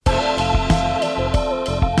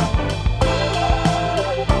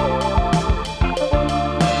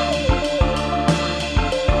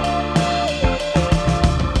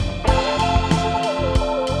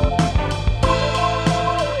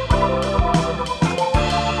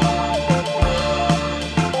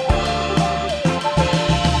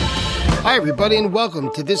Hi, everybody, and welcome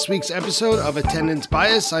to this week's episode of Attendance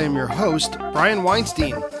Bias. I am your host, Brian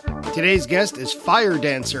Weinstein. Today's guest is fire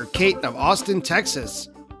dancer Kate of Austin, Texas.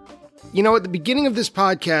 You know, at the beginning of this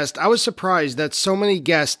podcast, I was surprised that so many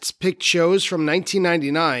guests picked shows from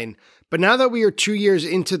 1999, but now that we are 2 years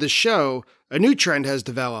into the show, a new trend has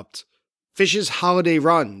developed: Phish's holiday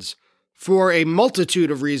runs. For a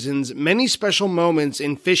multitude of reasons, many special moments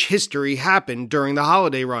in Phish history happened during the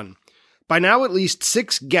holiday run. By now, at least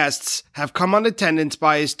 6 guests have come on Attendance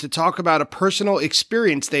Bias to talk about a personal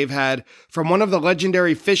experience they've had from one of the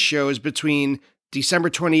legendary Phish shows between December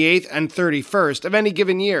 28th and 31st of any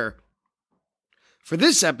given year. For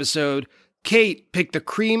this episode, Kate picked the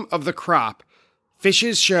cream of the crop,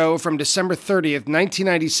 Phish's show from December 30th,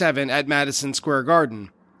 1997 at Madison Square Garden.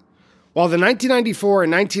 While the 1994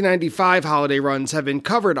 and 1995 holiday runs have been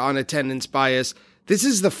covered on Attendance Bias, this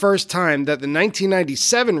is the first time that the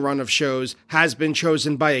 1997 run of shows has been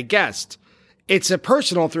chosen by a guest. It's a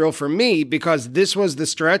personal thrill for me because this was the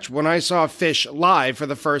stretch when I saw Phish live for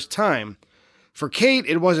the first time. For Kate,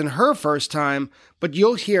 it wasn't her first time, but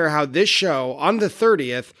you'll hear how this show, on the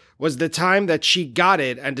 30th, was the time that she got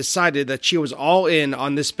it and decided that she was all in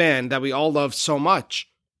on this band that we all love so much.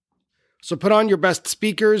 So put on your best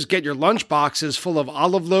speakers, get your lunch boxes full of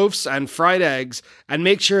olive loaves and fried eggs, and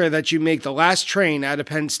make sure that you make the last train out of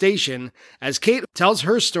Penn Station as Kate tells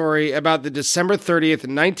her story about the December 30th,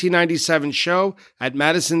 1997 show at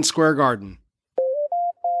Madison Square Garden.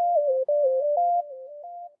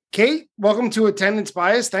 Kate, welcome to Attendance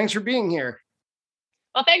Bias. Thanks for being here.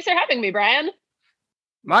 Well, thanks for having me, Brian.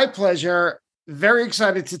 My pleasure. Very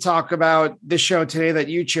excited to talk about the show today that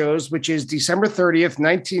you chose, which is December 30th,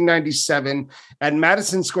 1997 at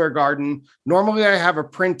Madison Square Garden. Normally I have a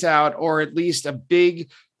printout or at least a big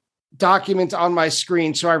document on my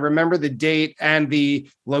screen so I remember the date and the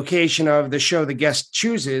location of the show the guest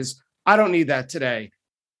chooses. I don't need that today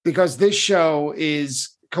because this show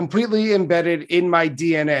is completely embedded in my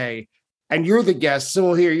DNA, and you're the guest, so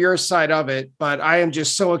we'll hear your side of it, but I am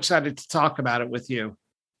just so excited to talk about it with you.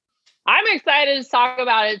 I'm excited to talk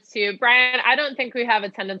about it too. Brian, I don't think we have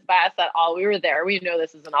attendance bias at all. We were there. We know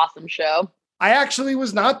this is an awesome show. I actually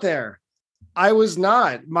was not there. I was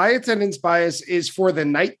not. My attendance bias is for the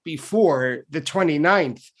night before, the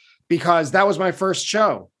 29th, because that was my first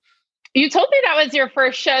show. You told me that was your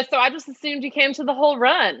first show, so I just assumed you came to the whole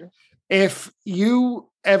run. If you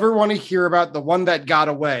ever want to hear about the one that got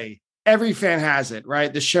away, every fan has it,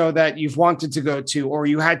 right? The show that you've wanted to go to, or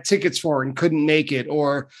you had tickets for and couldn't make it,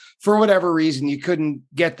 or for whatever reason you couldn't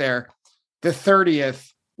get there. The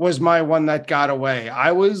 30th was my one that got away.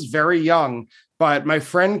 I was very young, but my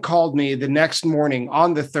friend called me the next morning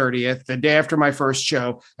on the 30th, the day after my first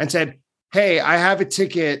show, and said, "Hey, I have a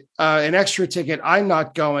ticket, an extra ticket. I'm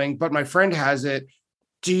not going, but my friend has it.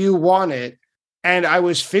 Do you want it?" And I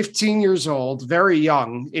was 15 years old, very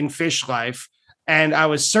young in Phish life. And I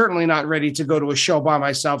was certainly not ready to go to a show by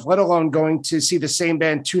myself, let alone going to see the same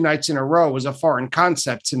band 2 nights in a row was a foreign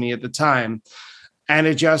concept to me at the time. And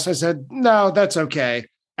I said, no, that's okay.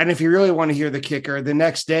 And if you really want to hear the kicker, the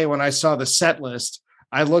next day when I saw the set list,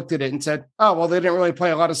 I looked at it and said, oh, well, they didn't really play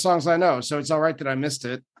a lot of songs I know, so it's all right that I missed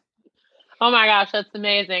it. Oh my gosh, that's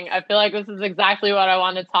amazing. I feel like this is exactly what I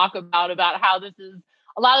want to talk about how this is.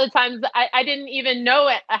 A lot of the times I didn't even know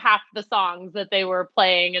half the songs that they were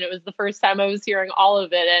playing. And it was the first time I was hearing all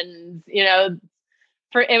of it. And, you know,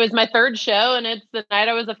 it was my third show and it's the night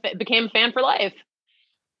I became a fan for life.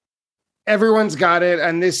 Everyone's got it.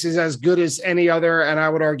 And this is as good as any other. And I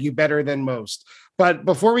would argue better than most. But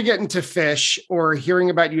before we get into Phish or hearing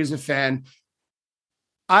about you as a fan,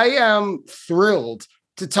 I am thrilled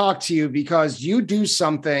to talk to you because you do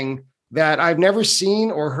something that I've never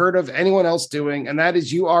seen or heard of anyone else doing, and that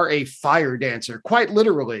is you are a fire dancer, quite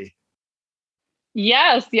literally.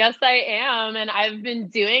 Yes, I am. And I've been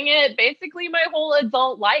doing it basically my whole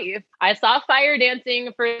adult life. I saw fire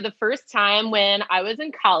dancing for the first time when I was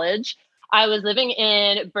in college. I was living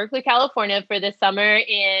in Berkeley, California for the summer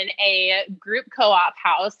in a group co-op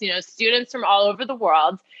house, students from all over the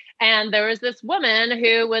world. And there was this woman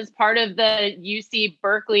who was part of the UC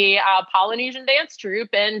Berkeley Polynesian dance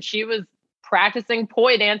troupe, and she was practicing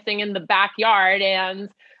poi dancing in the backyard. And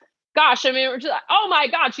gosh, I mean, we're just like, oh my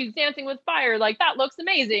God, she's dancing with fire. Like, that looks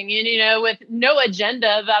amazing. And, with no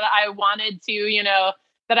agenda that I wanted to,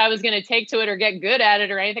 that I was going to take to it or get good at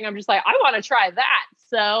it or anything. I'm just like, I want to try that.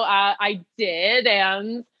 So I did.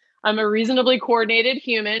 And I'm a reasonably coordinated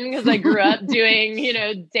human because I grew up doing,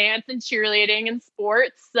 dance and cheerleading and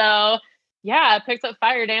sports. So yeah, I picked up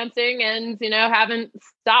fire dancing and, haven't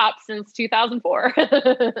stopped since 2004.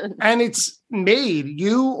 And it's made,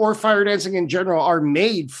 you or fire dancing in general are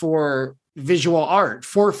made for visual art,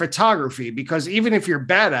 for photography, because even if you're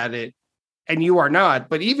bad at it, and you are not,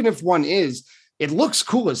 but even if one is, it looks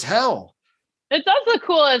cool as hell. It does look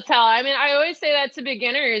cool as hell. I mean, I always say that to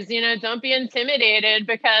beginners, don't be intimidated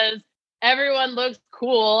because everyone looks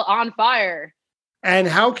cool on fire. And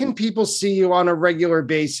how can people see you on a regular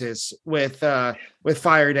basis with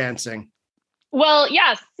fire dancing? Well,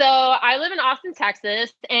 yes. So I live in Austin,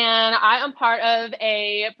 Texas, and I am part of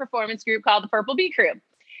a performance group called the Purple Bee Crew.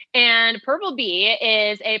 And Purple Bee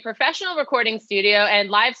is a professional recording studio and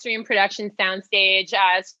live stream production soundstage.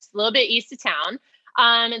 It's a little bit east of town.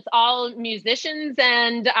 It's all musicians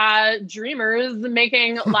and dreamers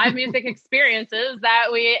making live music experiences that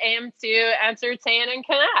we aim to entertain and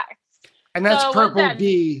connect. And that's Purple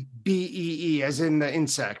Bee, BEE, as in the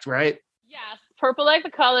insect, right? Yes, purple like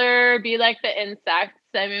the color, bee like the insects.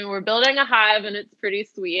 I mean, we're building a hive and it's pretty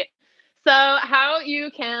sweet. So how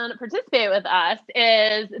you can participate with us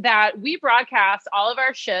is that we broadcast all of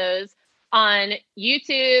our shows on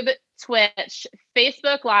YouTube, Twitch,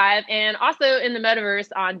 Facebook Live, and also in the metaverse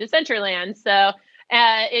on Decentraland. So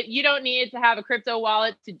if you don't need to have a crypto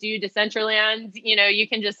wallet to do Decentraland, you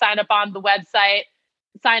can just sign up on the website,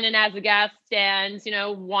 sign in as a guest, and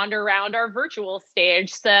wander around our virtual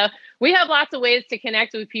stage. So we have lots of ways to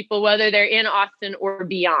connect with people, whether they're in Austin or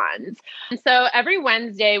beyond. And so every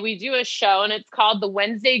Wednesday we do a show, and it's called the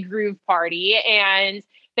Wednesday Groove Party. And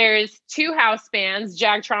there's two house bands,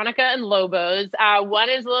 Jagtronica and Lobos. One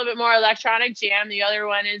is a little bit more electronic jam. The other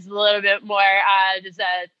one is a little bit more just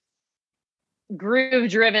a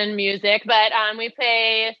groove-driven music. But we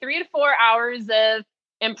play 3 to 4 hours of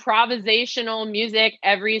improvisational music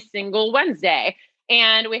every single Wednesday.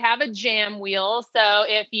 And we have a jam wheel. So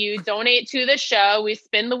if you donate to the show, we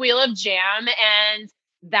spin the wheel of jam and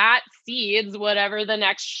that seeds whatever the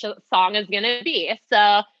next song is going to be.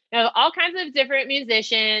 So all kinds of different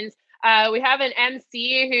musicians. We have an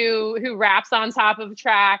MC who raps on top of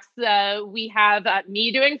tracks. We have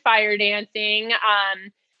me doing fire dancing.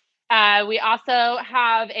 We also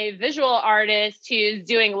have a visual artist who's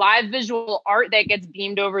doing live visual art that gets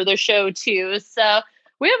beamed over the show too. So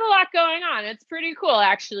we have a lot going on. It's pretty cool,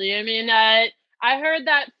 actually. I mean, I heard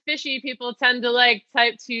that fishy people tend to like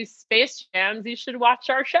type 2 space jams. You should watch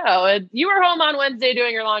our show. You were home on Wednesday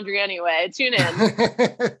doing your laundry anyway. Tune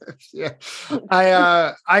in.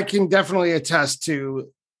 Yeah, I can definitely attest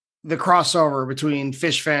to the crossover between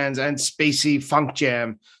Fish fans and spacey funk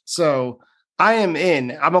jam. So I am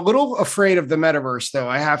in. I'm a little afraid of the metaverse, though,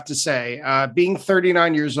 I have to say. Being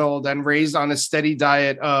 39 years old and raised on a steady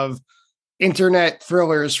diet of internet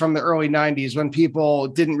thrillers from the early 90s when people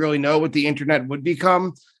didn't really know what the internet would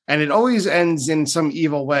become, and it always ends in some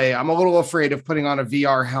evil way. I'm a little afraid of putting on a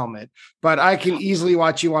VR helmet, but I can easily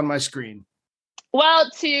watch you on my screen. Well,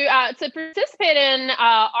 to participate in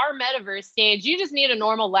our metaverse stage, you just need a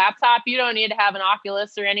normal laptop. You don't need to have an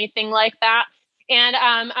Oculus or anything like that. And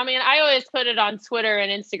I mean, I always put it on Twitter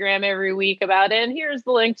and Instagram every week about it. And here's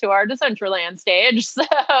the link to our Decentraland stage. So,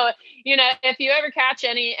 if you ever catch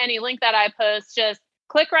any link that I post, just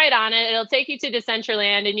click right on it. It'll take you to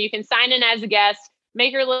Decentraland and you can sign in as a guest,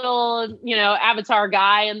 make your little, avatar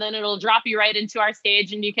guy, and then it'll drop you right into our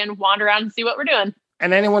stage and you can wander around and see what we're doing.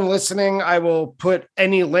 And anyone listening, I will put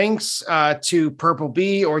any links to Purple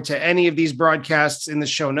Bee or to any of these broadcasts in the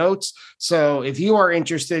show notes. So if you are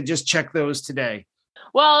interested, just check those today.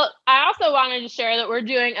 Well, I also wanted to share that we're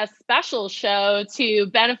doing a special show to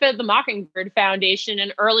benefit the Mockingbird Foundation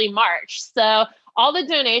in early March. So all the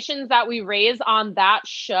donations that we raise on that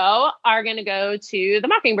show are going to go to the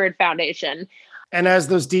Mockingbird Foundation. And as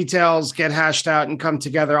those details get hashed out and come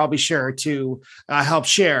together, I'll be sure to help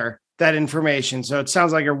share that information. So it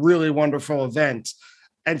sounds like a really wonderful event.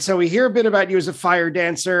 And so we hear a bit about you as a fire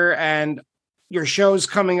dancer and your shows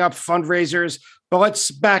coming up, fundraisers, but let's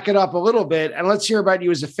back it up a little bit and let's hear about you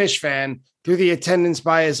as a Fish fan through the attendance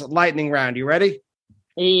bias lightning round. You ready?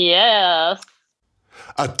 Yes.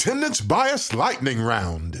 Attendance bias lightning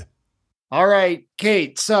round. All right,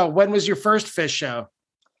 Kate. So when was your first Fish show?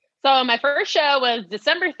 So my first show was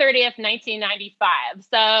December 30th, 1995.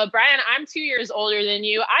 So Brian, I'm 2 years older than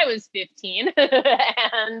you. I was 15.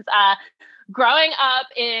 And growing up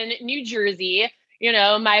in New Jersey,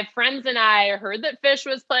 my friends and I heard that Fish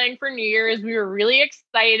was playing for New Year's. We were really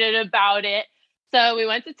excited about it. So we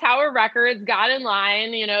went to Tower Records, got in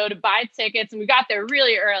line, to buy tickets. And we got there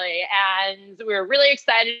really early. And we were really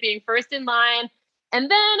excited being first in line. And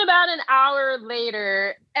then about an hour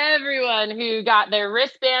later, everyone who got their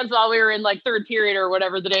wristbands while we were in like third period or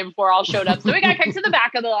whatever the day before all showed up. So we got kicked to the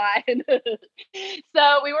back of the line.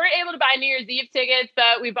 So we weren't able to buy New Year's Eve tickets,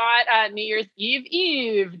 but we bought New Year's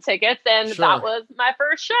Eve tickets. And Sure. That was my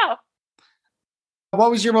first show. What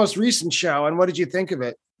was your most recent show and what did you think of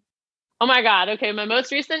it? Oh my God. Okay. My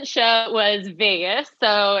most recent show was Vegas. So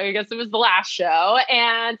I guess it was the last show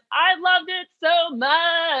and I loved it so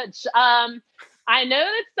much. I know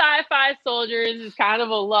that Sci-Fi Soldiers is kind of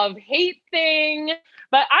a love-hate thing,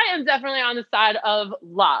 but I am definitely on the side of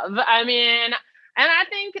love. I mean, and I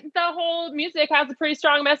think the whole music has a pretty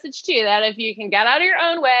strong message too, that if you can get out of your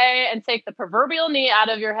own way and take the proverbial knee out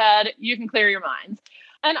of your head, you can clear your mind.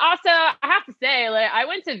 And also, I have to say, like, I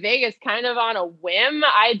went to Vegas kind of on a whim.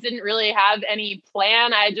 I didn't really have any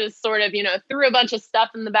plan. I just sort of, threw a bunch of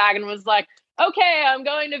stuff in the bag and was like, okay, I'm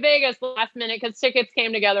going to Vegas last minute because tickets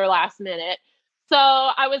came together last minute. So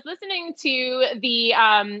I was listening to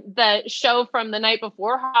the show from the night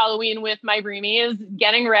before Halloween with my roomies,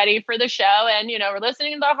 getting ready for the show. And, we're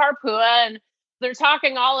listening to Harpua and they're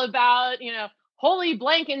talking all about, Holy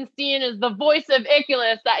Blankenstein is the voice of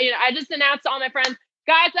Iculus. That, I just announced to all my friends,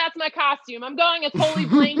 guys, that's my costume. I'm going as Holy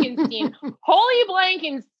Blankenstein. Holy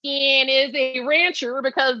Blankenstein is a rancher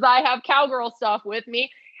because I have cowgirl stuff with me.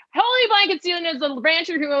 Holy Blankenstein is a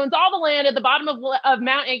rancher who owns all the land at the bottom of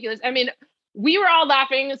Mount Iculus. I mean, we were all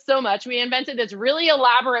laughing so much. We invented this really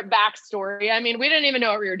elaborate backstory. I mean, we didn't even know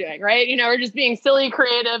what we were doing, right? We're just being silly,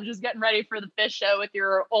 creative, just getting ready for the Fish show with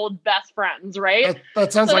your old best friends, right?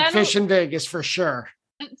 That sounds like Fish in Vegas for sure.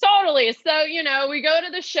 Totally. So, we go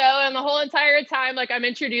to the show and the whole entire time, like I'm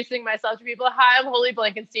introducing myself to people. Hi, I'm Holy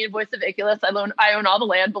Blankenstein, voice of Iculus. I own all the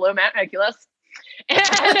land below Mount Iculus. And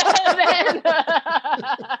then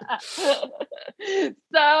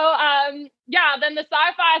the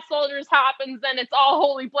Sci-Fi Soldiers happens and it's all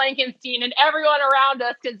Holy Blankenstein and everyone around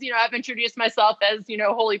us, because, I've introduced myself as,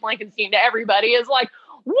 Holy Blankenstein to everybody, is like,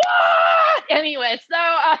 what? Anyway, so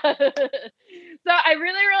I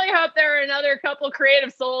really, really hope there were another couple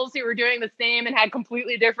creative souls who were doing the same and had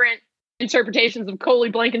completely different interpretations of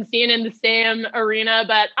Holy Blankenstein in the same arena,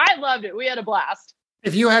 but I loved it. We had a blast.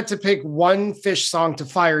 If you had to pick one Fish song to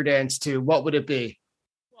fire dance to, what would it be?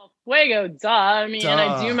 Well, Fuego, duh. I mean, duh.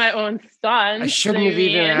 I do my own stunts. I shouldn't have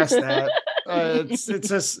even asked that.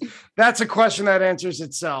 That's a question that answers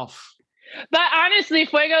itself. But honestly,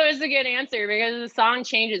 Fuego is a good answer because the song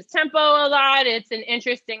changes tempo a lot. It's an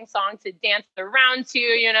interesting song to dance around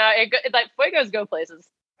to. Like Fuegos go places.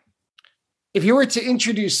 If you were to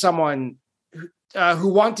introduce someone who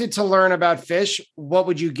wanted to learn about Fish, what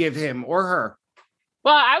would you give him or her?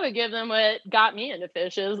 Well, I would give them what got me into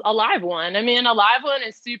Fish is a live one. I mean, a live one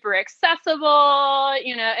is super accessible.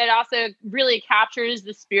 It also really captures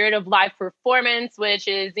the spirit of live performance, which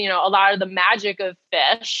is, a lot of the magic of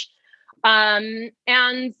Fish. And,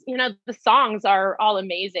 the songs are all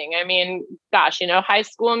amazing. I mean, gosh, high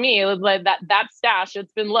school me, like that stash,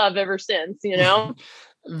 it's been love ever since,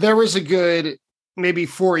 There was a good maybe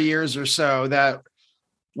 4 years or so that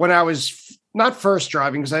when I was not first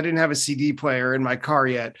driving, because I didn't have a CD player in my car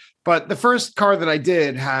yet, but the first car that I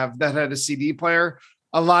did have that had a CD player,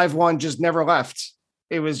 a live one just never left.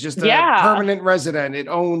 It was just a permanent resident. It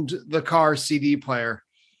owned the car CD player.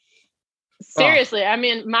 Seriously. I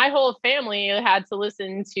mean, my whole family had to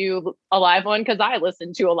listen to a live one because I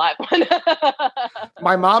listened to a live one.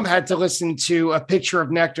 My mom had to listen to A Picture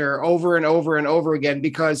of Nectar over and over and over again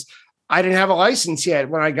because I didn't have a license yet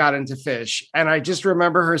when I got into Fish. And I just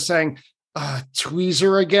remember her saying,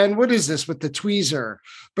 tweezer again? What is this with the tweezer?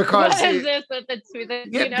 Because what is this with the tweezer?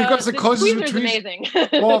 Yeah, because it closes with tweezer. Amazing.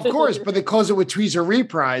 Well, of course, but they close it with tweezer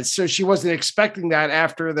reprise. So she wasn't expecting that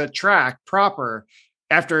after the track proper,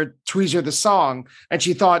 after Tweezer the song, and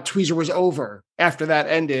she thought Tweezer was over after that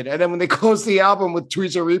ended. And then when they closed the album with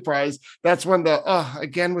Tweezer reprise, that's when the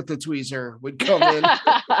again with the tweezer would come in.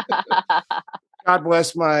 God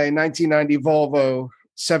bless my 1990 Volvo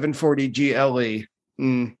 740 GLE.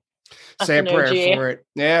 Say a prayer for it.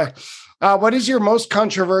 Yeah. What is your most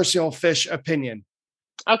controversial Fish opinion?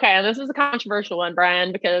 Okay, this is a controversial one,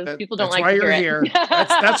 Brian, because people don't like to hear it. That's why you're here.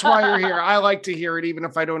 That's why you're here. I like to hear it, even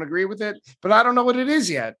if I don't agree with it, but I don't know what it is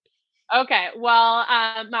yet. Okay, well,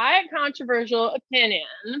 my controversial opinion,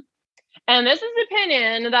 and this is an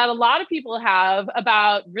opinion that a lot of people have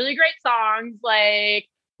about really great songs like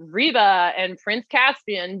Reba and Prince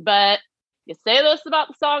Caspian, but you say this about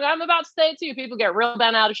the song I'm about to say too, people get real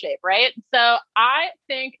bent out of shape, right? So I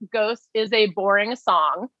think Ghost is a boring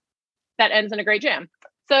song that ends in a great jam.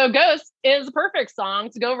 So Ghost is a perfect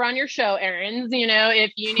song to go run your show errands.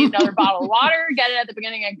 If you need another bottle of water, get it at the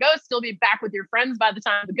beginning of Ghost. You'll be back with your friends by the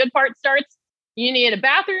time the good part starts. You need a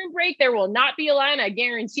bathroom break. There will not be a line. I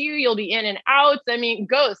guarantee you, you'll be in and out. I mean,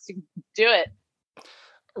 Ghost, do it.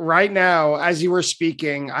 Right now, as you were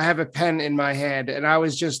speaking, I have a pen in my hand and I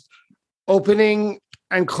was just opening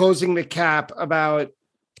and closing the cap about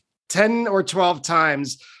 10 or 12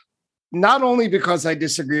 times, not only because I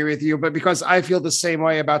disagree with you, but because I feel the same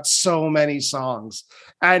way about so many songs.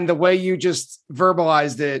 And the way you just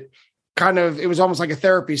verbalized it, it was almost like a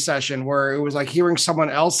therapy session where it was like hearing someone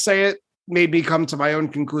else say it made me come to my own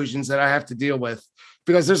conclusions that I have to deal with.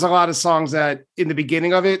 Because there's a lot of songs that in the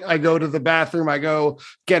beginning of it, I go to the bathroom, I go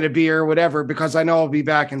get a beer, whatever, because I know I'll be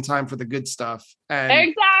back in time for the good stuff.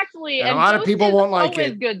 Exactly. And a lot of people won't like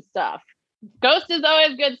it. Good stuff. Ghost is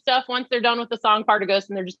always good stuff once they're done with the song part of Ghost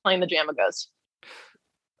and they're just playing the jam of Ghost.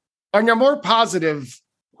 On your more positive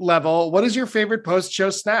level, what is your favorite post-show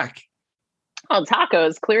snack? Oh,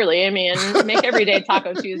 tacos, clearly. I mean, make every day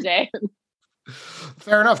Taco Tuesday.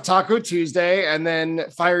 Fair enough. Taco Tuesday and then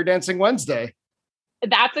Fire Dancing Wednesday.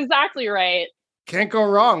 That's exactly right. Can't go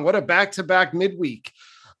wrong. What a back-to-back midweek.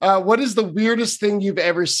 What is the weirdest thing you've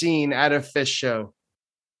ever seen at a Phish show?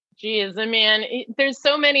 Geez, I mean, there's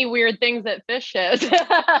so many weird things at Phish shows.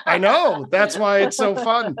 I know. That's why it's so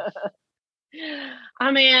fun.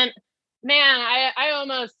 I mean, man, I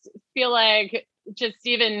almost feel like just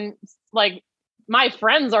even like my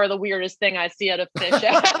friends are the weirdest thing I see at a Phish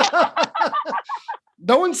show.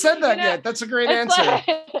 No one said that yet. That's a great answer.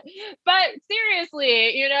 But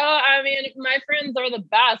seriously, I mean, my friends are the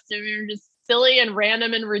best. I mean, just silly and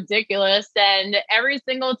random and ridiculous. And every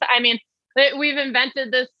single time, I mean, we've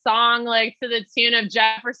invented this song like to the tune of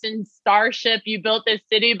Jefferson's Starship, You Built This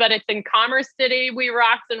City, but it's in Commerce City. We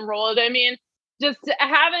rocks and rolled. I mean, just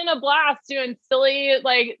having a blast doing silly,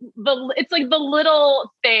 like it's like the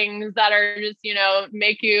little things that are just,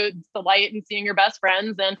 make you delight in seeing your best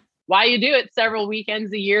friends and why you do it several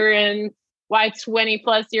weekends a year and why 20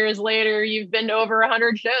 plus years later, you've been to over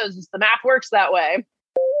 100 shows. Just the math works that way.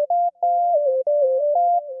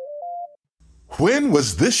 When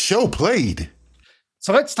was this show played?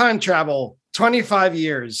 So let's time travel 25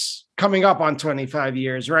 years, coming up on 25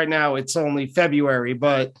 years. Right now, it's only February,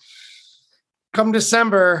 but come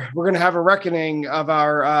December, we're going to have a reckoning of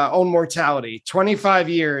our own mortality. 25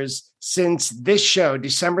 years since this show,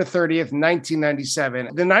 December 30th,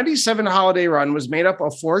 1997. The 97 holiday run was made up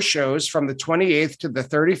of 4 shows from the 28th to the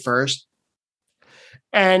 31st.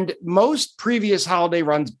 And most previous holiday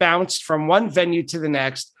runs bounced from one venue to the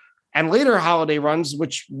next. And later holiday runs,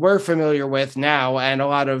 which we're familiar with now, and a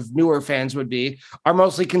lot of newer fans would be, are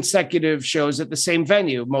mostly consecutive shows at the same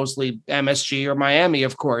venue, mostly MSG or Miami,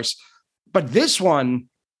 of course. But this one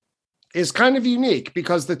is kind of unique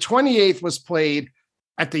because the 28th was played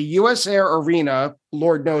at the US Air Arena,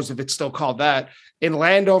 Lord knows if it's still called that, in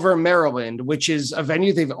Landover, Maryland, which is a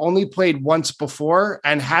venue they've only played once before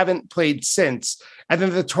and haven't played since. And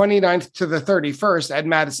then the 29th to the 31st at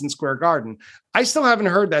Madison Square Garden. I still haven't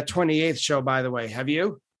heard that 28th show, by the way. Have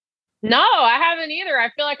you? No, I haven't either.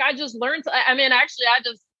 I feel like I just learned. I mean, actually, I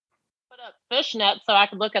just put up Fishnet so I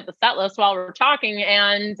could look at the set list while we were talking.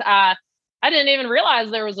 And I didn't even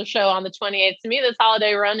realize there was a show on the 28th. To me, this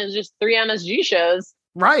holiday run is just 3 MSG shows.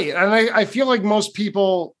 Right. And I feel like most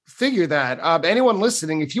people figure that. Anyone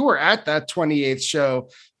listening, if you were at that 28th show,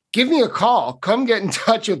 give me a call. Come get in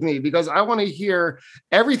touch with me because I want to hear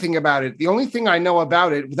everything about it. The only thing I know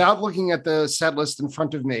about it, without looking at the set list in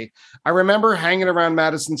front of me, I remember hanging around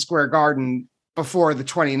Madison Square Garden before the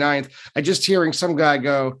 29th. I just hearing some guy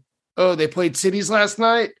go, "Oh, they played Cities last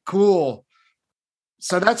night? Cool."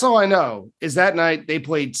 So that's all I know is that night they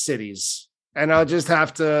played Cities. And I'll just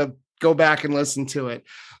have to go back and listen to it.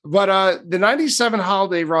 But the 97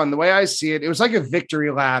 holiday run, the way I see it, it was like a victory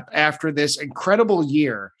lap after this incredible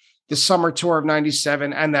year, the summer tour of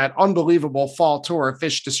 97 and that unbelievable fall tour of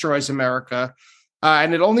Phish Destroys America.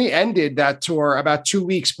 And it only ended that tour about 2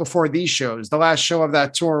 weeks before these shows. The last show of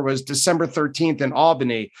that tour was December 13th in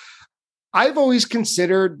Albany. I've always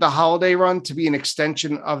considered the holiday run to be an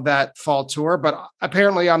extension of that fall tour, but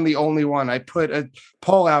apparently I'm the only one. I put a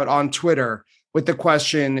poll out on Twitter with the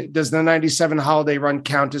question, does the 97 holiday run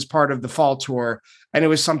count as part of the fall tour? And it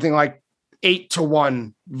was something like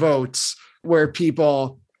 8-1 votes where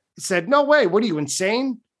people said, no way, what are you,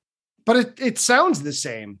 insane? But it sounds the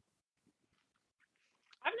same.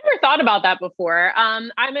 I've never thought about that before. I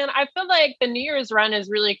mean, I feel like the New Year's run is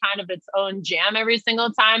really kind of its own jam every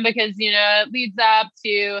single time because, it leads up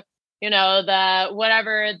to, the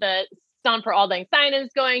whatever the Stomp for Auld Lang Syne is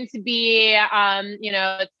going to be.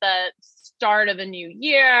 It's the start of a new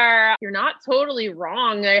year. You're not totally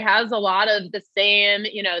wrong. It has a lot of the same,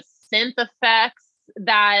 synth effects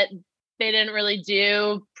that they didn't really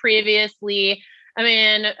do previously. I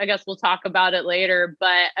mean, I guess we'll talk about it later,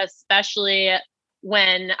 but especially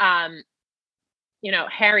when,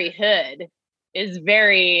 Harry Hood is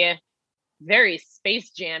very, very Space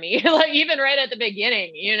Jammy, like even right at the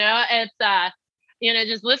beginning, it's,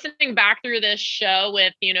 just listening back through this show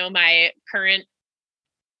with, my current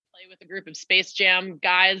play with a group of Space Jam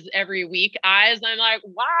guys every week eyes, I'm like,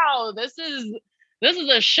 wow, this is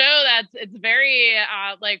a show it's very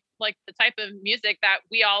like the type of music that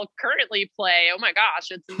we all currently play. Oh my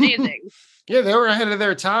gosh, it's amazing. Yeah, they were ahead of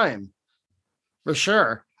their time for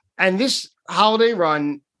sure. And this holiday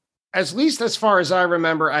run, at least as far as I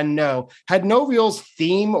remember and know, had no real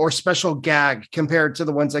theme or special gag compared to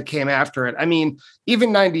the ones that came after it. I mean,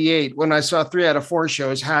 even 98, when I saw 3 out of 4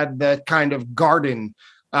 shows, had that kind of garden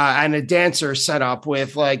and a dancer set up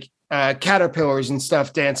with like caterpillars and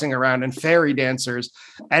stuff dancing around and fairy dancers.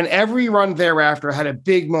 And every run thereafter had a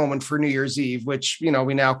big moment for New Year's Eve, which, we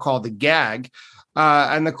now call the gag.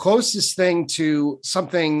 And the closest thing to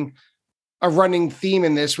something, a running theme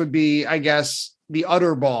in this would be, I guess, the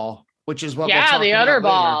Utter Ball, which is what we'll talk the about Utter later.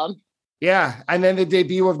 Ball. Yeah. And then the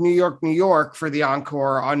debut of New York, New York for the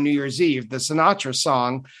encore on New Year's Eve, the Sinatra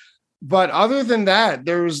song. But other than that,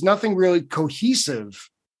 there was nothing really cohesive.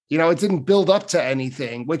 It didn't build up to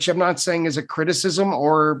anything, which I'm not saying is a criticism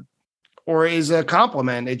or is a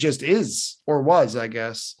compliment. It just is or was, I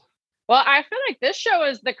guess. Well, I feel like this show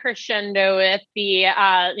is the crescendo with the,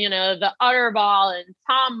 the Utter Ball and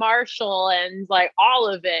Tom Marshall and like all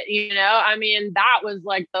of it, I mean, that was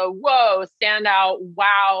like the standout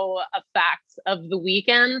wow effect of the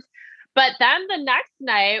weekend. But then the next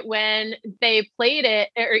night when they played it,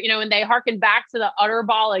 or, when they harkened back to the Utter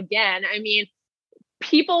Ball again, I mean,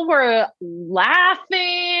 people were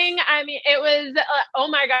laughing. I mean, it was, oh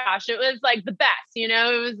my gosh, it was like the best, it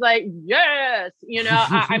was like, yes,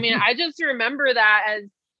 I mean, I just remember that as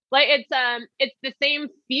like, it's the same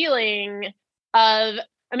feeling of,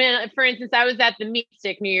 I mean, for instance, I was at the Meat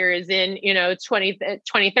Stick New Year's in,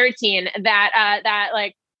 2013, that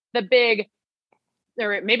like the big,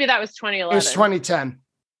 or maybe that was 2011. It was 2010.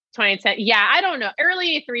 2010. Yeah. I don't know.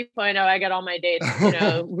 Early 3.0. I get all my dates,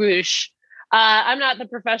 whoosh. I'm not the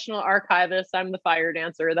professional archivist. I'm the fire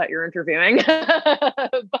dancer that you're interviewing.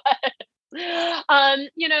 But,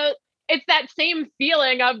 it's that same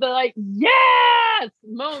feeling of the like, yes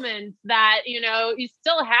moments that, you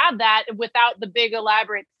still have that without the big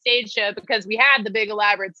elaborate stage show, because we had the big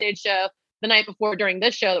elaborate stage show the night before during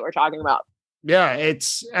this show that we're talking about. Yeah,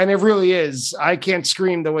 and it really is. I can't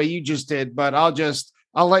scream the way you just did, but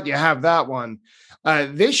I'll let you have that one.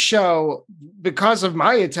 This show, because of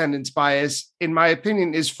my attendance bias, in my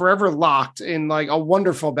opinion, is forever locked in like a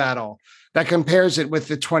wonderful battle that compares it with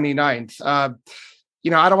the 29th. I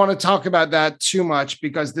don't want to talk about that too much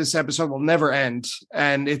because this episode will never end,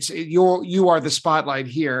 and you are the spotlight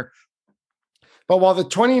here. But while the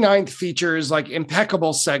 29th features like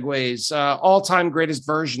impeccable segues, all-time greatest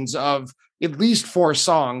versions of at least 4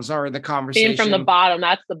 songs are in the conversation. Theme from the Bottom.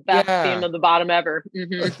 That's the best theme of the Bottom ever.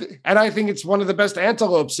 Mm-hmm. And I think it's one of the best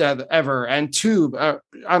Antelopes ever. And Tube. I'm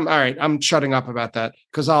all right. I'm shutting up about that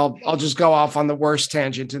because I'll just go off on the worst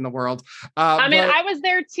tangent in the world. I was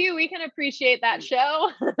there too. We can appreciate that show.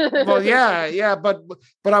 Well, yeah. But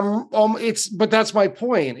that's my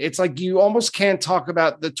point. It's like you almost can't talk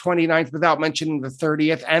about the 29th without mentioning the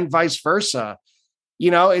 30th and vice versa.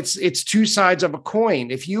 It's 2 sides of a coin.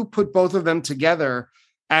 If you put both of them together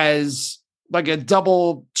as like a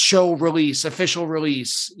double show release, official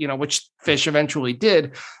release, which Phish eventually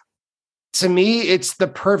did, to me, it's the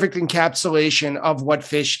perfect encapsulation of what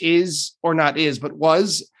Phish is or not is, but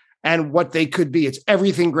was, and what they could be. It's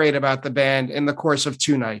everything great about the band in the course of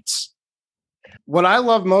 2 nights. What I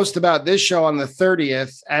love most about this show on the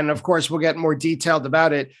 30th, and of course, we'll get more detailed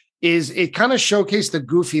about it, is it kind of showcased the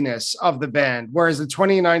goofiness of the band, whereas the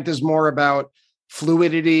 29th is more about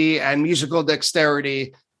fluidity and musical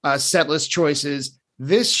dexterity, setlist choices.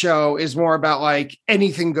 This show is more about like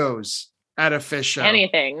anything goes at a Phish show.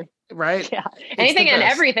 Anything. Right? Yeah. Anything and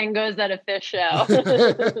everything goes at a Phish show.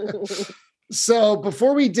 So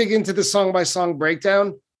before we dig into the song-by-song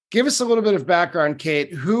breakdown, give us a little bit of background,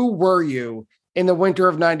 Kate. Who were you in the winter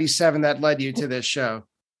of 97 that led you to this show?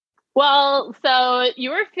 Well, so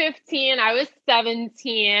you were 15, I was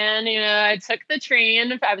 17, I took the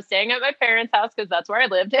train. I was staying at my parents' house because that's where I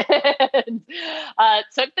lived. And,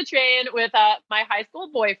 took the train with my high school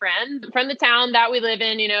boyfriend from the town that we live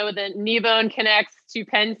in, the Kneebone connects to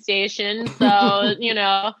Penn Station. So,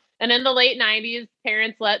 and in the late 90s,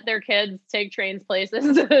 parents let their kids take trains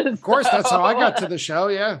places. Of course, that's how I got to the show,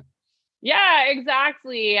 yeah. Yeah,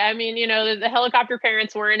 exactly. I mean, the helicopter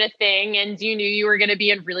parents weren't a thing, and you knew you were going to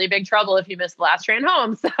be in really big trouble if you missed the last train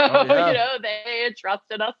home. So, they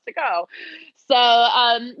trusted us to go. So,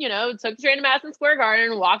 took the train to Madison Square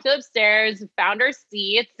Garden, walked upstairs, found our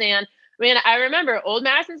seats, and mean, I remember Old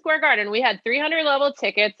Madison Square Garden, we had 300 level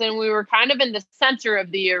tickets and we were kind of in the center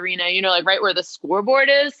of the arena, like right where the scoreboard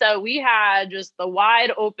is. So we had just the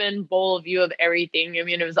wide open bowl view of everything. I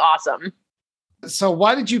mean, it was awesome. So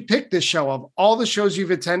why did you pick this show? Of all the shows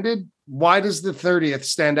you've attended, why does the 30th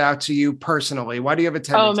stand out to you personally? Why do you have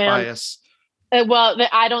attendance bias? Well,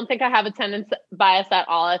 I don't think I have attendance bias at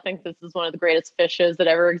all. I think this is one of the greatest Phish shows that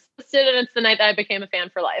ever existed, and it's the night that I became a fan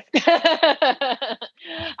for life.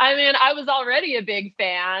 I mean, I was already a big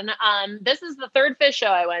fan. This is the third Phish show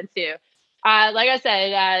I went to. Like I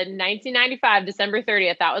said, 1995, December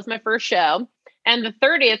 30th, that was my first show. And the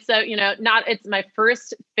 30th, so, it's my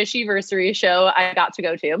first Phish-iversary show I got to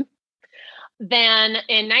go to. Then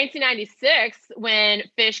in 1996, when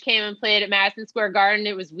Phish came and played at Madison Square Garden,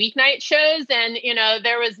 it was weeknight shows. And,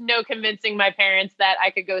 there was no convincing my parents that I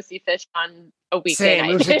could go see Phish on a weekday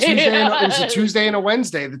night. It was a Tuesday and a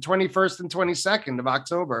Wednesday, the 21st and 22nd of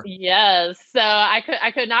October. Yes. So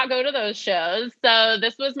I could not go to those shows. So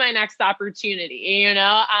this was my next opportunity.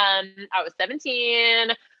 I was 17.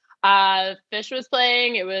 Phish was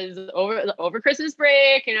playing. It was over Christmas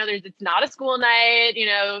break. It's not a school night.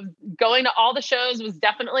 Going to all the shows was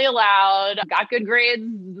definitely allowed. Got good grades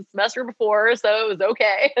the semester before, so it was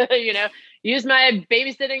okay. Used my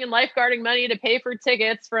babysitting and lifeguarding money to pay for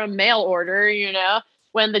tickets from mail order.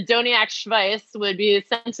 When the Doniak Schweiss would be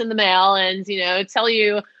sent in the mail and tell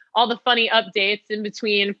you all the funny updates in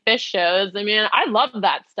between Phish shows. I mean, I love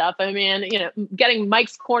that stuff. I mean, getting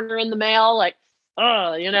Mike's Corner in the mail, like.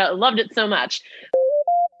 Oh, loved it so much.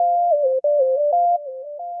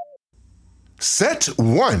 Set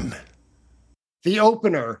 1. The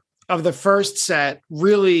opener of the first set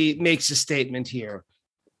really makes a statement here.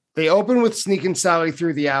 They open with Sneakin' Sally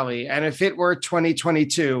Through the Alley, and if it were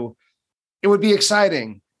 2022, it would be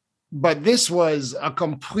exciting. But this was a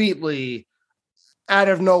completely out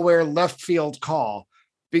of nowhere left field call,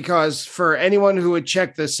 because for anyone who would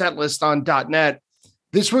check the set list on .net,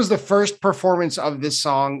 this was the first performance of this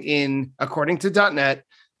song in, according to .net,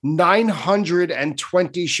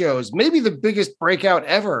 920 shows, maybe the biggest breakout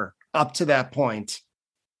ever up to that point.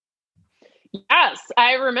 Yes,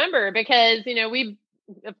 I remember because, we,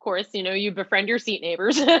 of course, you befriend your seat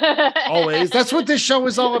neighbors. Always. That's what this show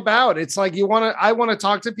is all about. It's like I want to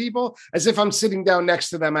talk to people as if I'm sitting down next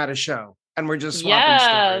to them at a show and we're just swapping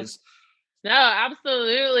stories. No,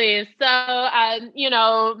 absolutely. So,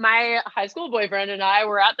 my high school boyfriend and I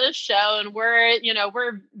were at this show and we're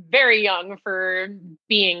very young for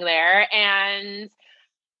being there. And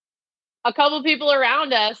a couple people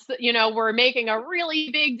around us, were making a really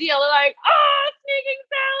big deal. They're like, oh, Sneaking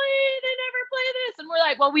Sally, they never play this. And we're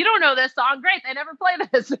like, well, we don't know this song. Great. They never play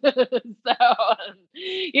this. So,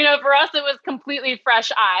 for us, it was completely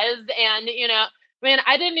fresh eyes. And,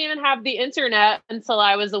 I didn't even have the internet until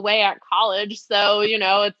I was away at college. So,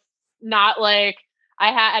 it's not like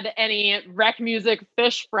I had any rec music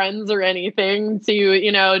Phish friends or anything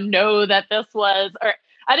to, know that this was, or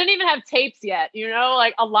I didn't even have tapes yet,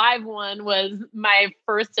 like a live one was my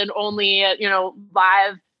first and only,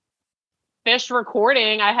 live Phish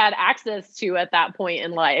recording I had access to at that point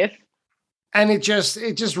in life. And it just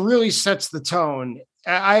really sets the tone.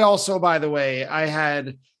 I also, by the way, I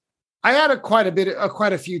had quite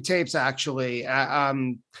a few tapes actually,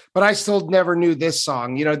 but I still never knew this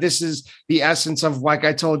song. This is the essence of, like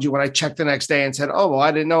I told you, when I checked the next day and said, oh, well,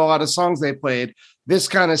 I didn't know a lot of songs they played. This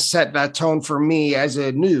kind of set that tone for me as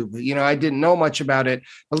a noob. I didn't know much about it,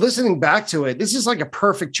 but listening back to it, this is like a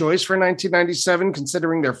perfect choice for 1997,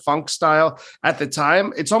 considering their funk style at the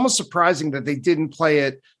time. It's almost surprising that they didn't play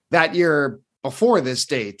it that year before this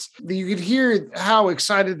date. You could hear how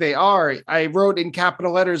excited they are. I wrote in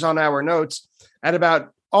capital letters on our notes at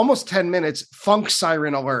about almost 10 minutes, funk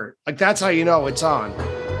siren alert. Like, that's how you know it's on.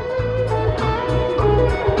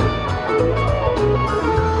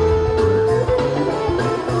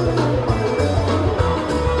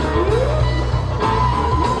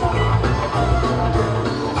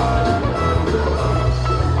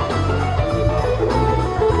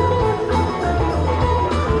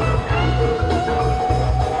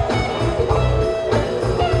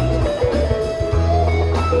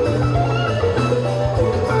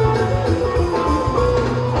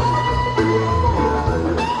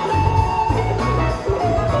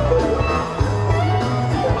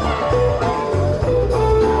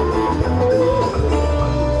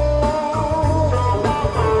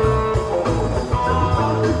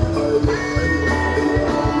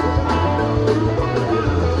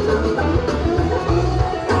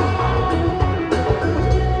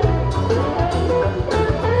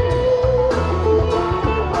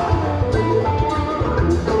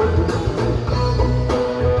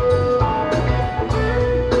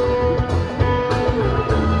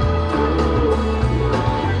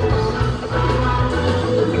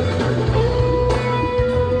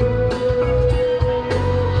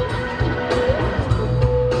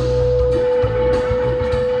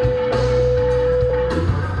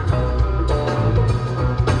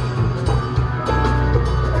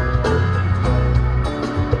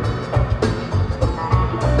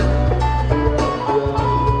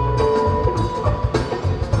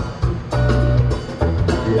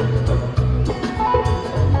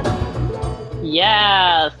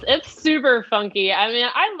 super funky. I mean,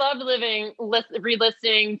 I loved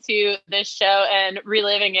re-listening to this show and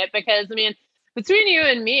reliving it because, I mean, between you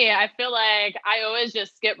and me, I feel like I always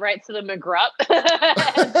just skip right to the McGrupp.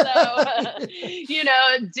 And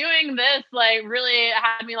so, doing this like really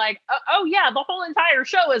had me like, oh yeah, the whole entire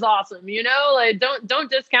show is awesome. Like don't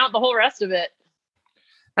discount the whole rest of it.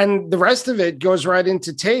 And the rest of it goes right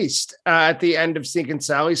into Taste at the end of Sneakin'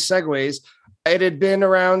 Sally segues. It had been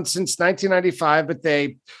around since 1995, but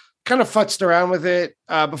they kind of futzed around with it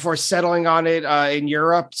before settling on it in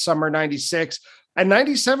Europe, summer 96. And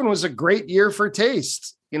 97 was a great year for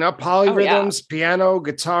Taste. Polyrhythms, piano,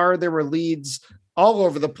 guitar, there were leads all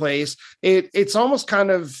over the place. It's almost kind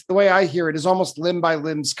of, the way I hear it, is almost Limb by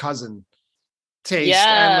Limb's cousin. Taste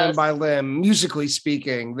and Limb by Limb, musically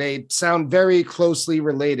speaking, they sound very closely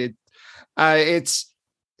related. It's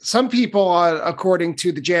some people, according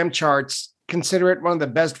to the jam charts, consider it one of the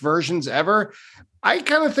best versions ever. I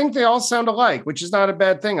kind of think they all sound alike, which is not a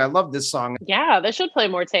bad thing. I love this song. Yeah, they should play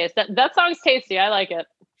more Taste. That song's tasty. I like it.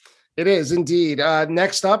 It is indeed.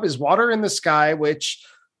 Next up is Water in the Sky, which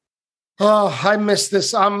I miss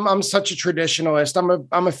this. I'm such a traditionalist.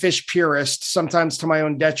 I'm a Fish purist, sometimes to my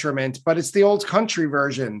own detriment, but it's the old country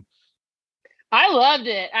version. I loved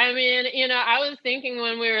it. I mean, I was thinking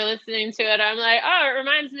when we were listening to it, I'm like, oh, it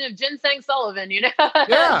reminds me of Ginseng Sullivan,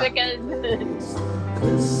 Yeah. Because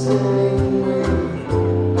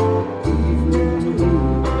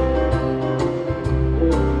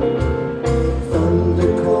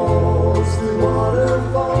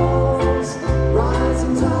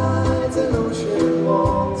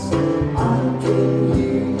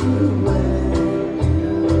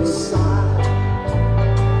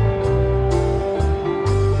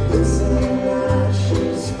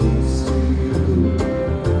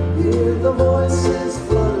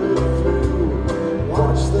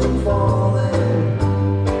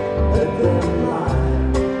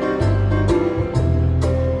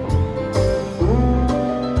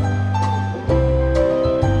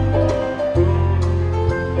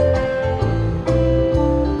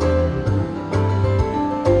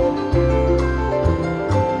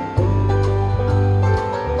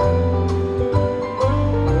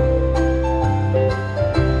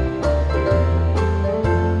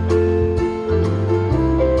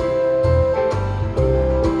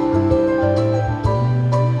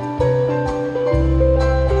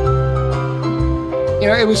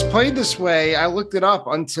it was played this way. I looked it up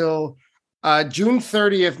until June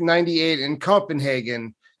 30th, 98 in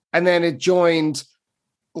Copenhagen. And then it joined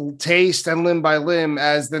Taste and Limb by Limb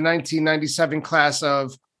as the 1997 class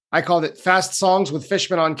of, I called it Fast Songs with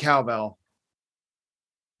Fishman on Cowbell.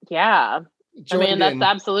 Yeah. That's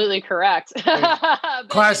absolutely correct.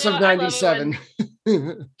 Class of 97.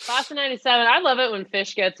 Class of 97. I love it when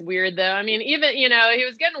Fish gets weird, though. I mean, even, he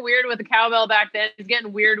was getting weird with the cowbell back then. He's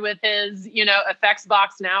getting weird with his, effects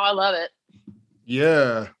box now. I love it.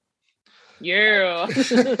 Yeah. Yeah.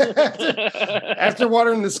 After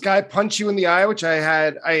Water in the Sky, Punch You in the Eye, which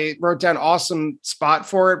I wrote down awesome spot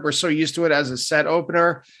for it. We're so used to it as a set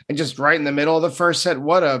opener, and just right in the middle of the first set.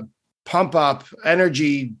 What a pump up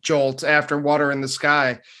energy jolt after Water in the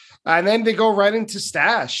Sky. And then they go right into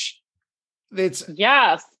Stash.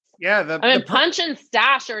 Yes. Yeah. Punch and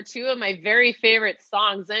Stash are two of my very favorite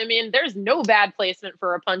songs. I mean, there's no bad placement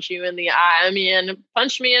for a Punch You in the Eye. I mean,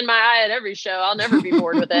 punch me in my eye at every show. I'll never be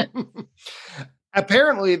bored with it.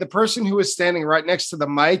 Apparently, the person who was standing right next to the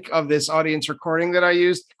mic of this audience recording that I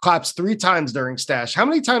used claps 3 times during Stash. How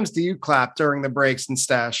many times do you clap during the breaks in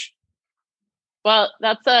Stash? Well,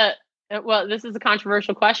 this is a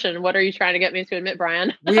controversial question. What are you trying to get me to admit,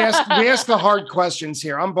 Brian? we ask the hard questions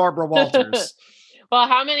here. I'm Barbara Walters. Well,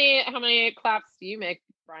 how many claps do you make,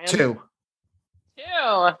 Brian? 2.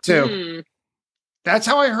 2. That's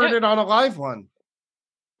how I heard it on a live one.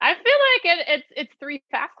 I feel like it's 3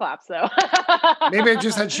 fast claps though. Maybe I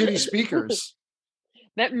just had shitty speakers.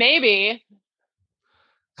 That maybe.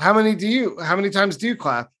 How many times do you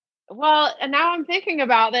clap? Well, and now I'm thinking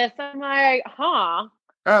about this. I'm like, huh.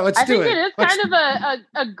 All right, let's do it. I think it is kind of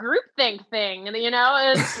a groupthink thing.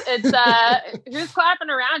 It's who's clapping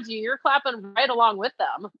around you? You're clapping right along with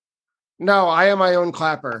them. No, I am my own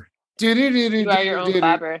clapper. You are your own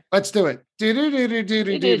clapper. Let's do it.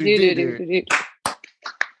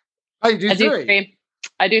 Oh, you do 3.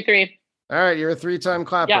 I do 3. All right, you're a 3-time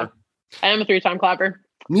clapper. Yeah, I am a 3-time clapper.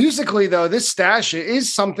 Musically, though, this Stash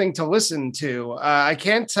is something to listen to. I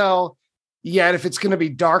can't tell yet if it's going to be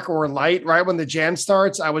dark or light. Right when the jam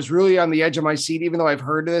starts, I was really on the edge of my seat, even though I've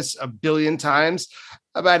heard this a billion times.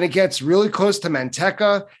 And it gets really close to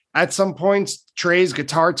Manteca. At some points, Trey's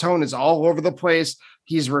guitar tone is all over the place.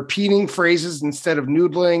 He's repeating phrases instead of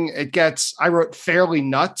noodling. I wrote fairly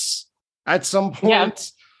nuts at some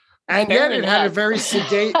point. Yeah, and yet it had a very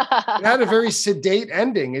sedate,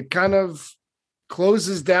 ending. It kind of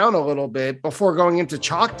closes down a little bit before going into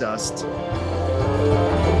Chalk Dust.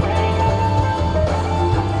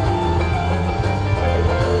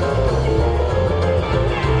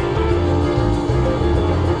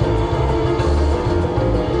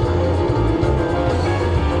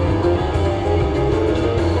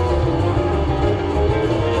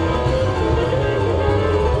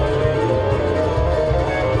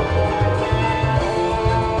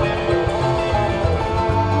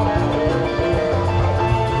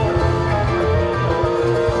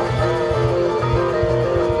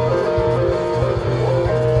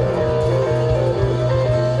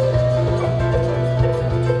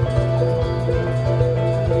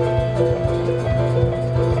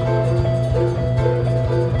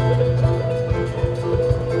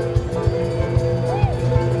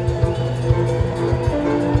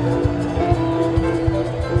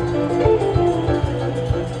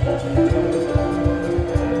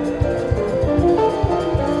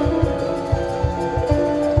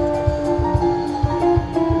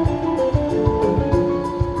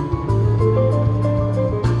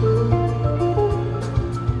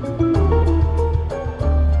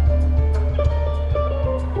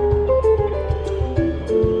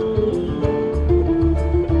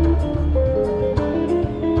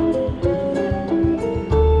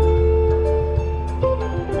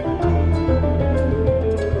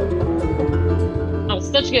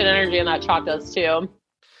 Good energy in that Chalk Dust too.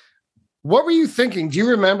 What were you thinking? Do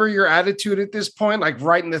you remember your attitude at this point? Like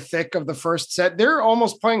right in the thick of the first set, they're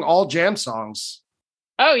almost playing all jam songs.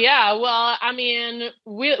 Oh yeah. Well, I mean,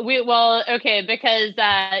 okay, because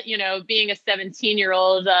being a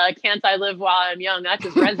 17-year-old, Can't I Live While I'm Young, that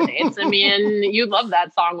just resonates. I mean, you love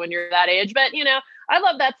that song when you're that age, but I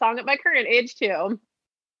love that song at my current age too.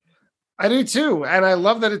 I do too. And I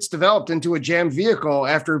love that it's developed into a jam vehicle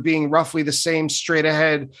after being roughly the same straight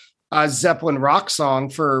ahead Zeppelin rock song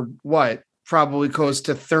for probably close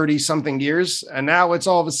to 30 something years. And now it's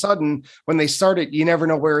all of a sudden when they start it, you never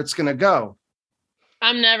know where it's going to go.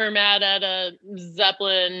 I'm never mad at a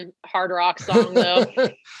Zeppelin hard rock song though.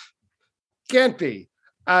 Can't be.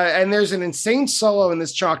 And there's an insane solo in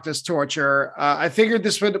this Chalk Dust Torture. I figured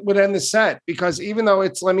this would end the set because even though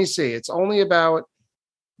it's only about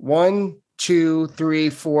 1, 2, 3,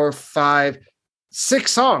 4, 5,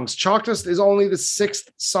 6 songs. Chalk Dust is only the 6th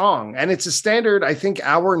song, and it's a standard, I think,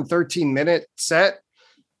 hour and 13-minute set.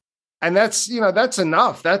 And that's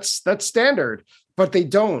enough. That's standard. But they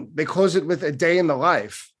don't. They close it with A Day in the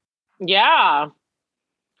Life. Yeah.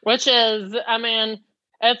 Which is, I mean,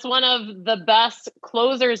 it's one of the best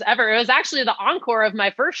closers ever. It was actually the encore of my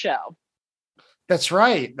first show. That's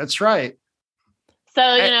right.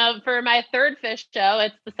 So, for my third Phish show,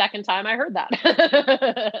 it's the second time I heard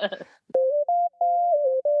that.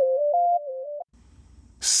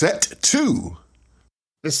 Set 2.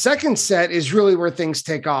 The second set is really where things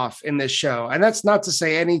take off in this show. And that's not to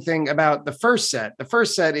say anything about the first set. The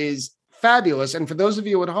first set is fabulous. And for those of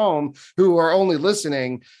you at home who are only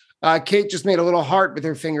listening, Kate just made a little heart with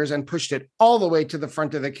her fingers and pushed it all the way to the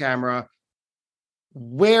front of the camera.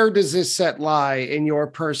 Where does this set lie in your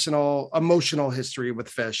personal emotional history with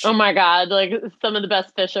Phish? Oh my God, like some of the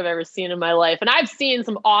best Phish I've ever seen in my life. And I've seen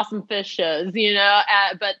some awesome Phish shows,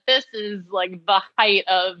 but this is like the height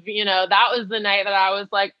of, that was the night that I was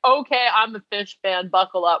like, okay, I'm a Phish fan,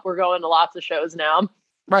 buckle up. We're going to lots of shows now.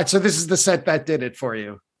 Right. So this is the set that did it for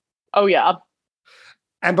you. Oh yeah.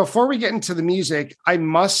 And before we get into the music, I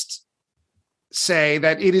must say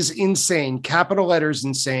that it is insane, capital letters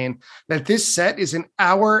insane, that this set is an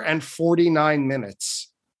hour and 49 minutes.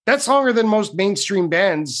 That's longer than most mainstream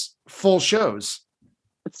bands' full shows.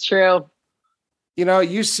 It's true.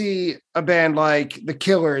 You see a band like The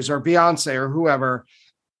Killers or Beyonce or whoever,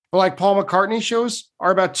 but like Paul McCartney shows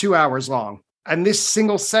are about 2 hours long. And this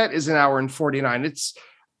single set is an hour and 49. It's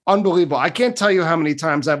unbelievable. I can't tell you how many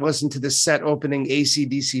times I've listened to this set opening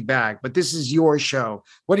AC/DC Bag, but this is your show.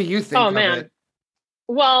 What do you think of it?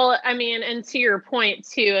 Well, I mean, and to your point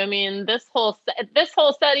too, I mean, this whole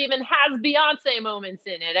set even has Beyonce moments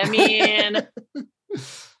in it. I mean,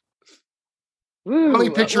 only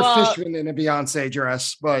picture Fishman in a Beyonce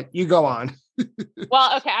dress, but you go on.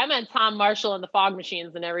 Well, okay, I meant Tom Marshall and the Fog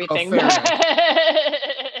Machines and everything. But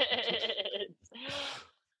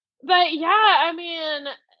yeah, I mean,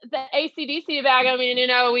 the AC/DC bag, I mean,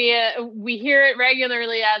 we hear it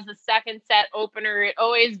regularly as the second set opener. It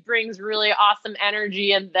always brings really awesome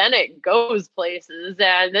energy, and then it goes places.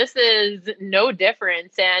 And this is no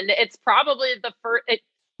different. And it's probably the first.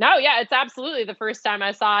 It's absolutely the first time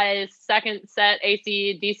I saw a second set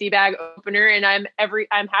AC/DC bag opener, and I'm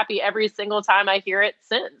happy every single time I hear it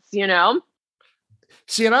since.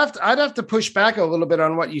 See, and I'd have to push back a little bit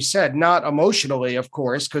on what you said, not emotionally, of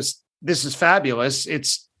course, because this is fabulous.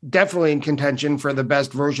 It's definitely in contention for the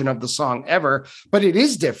best version of the song ever, but it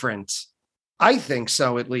is different. I think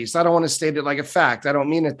so, at least. I don't want to state it like a fact. I don't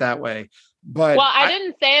mean it that way. But I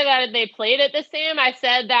didn't say that they played it the same. I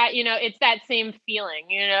said that, it's that same feeling.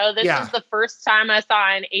 This is the first time I saw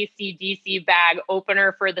an AC/DC bag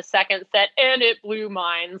opener for the second set, and it blew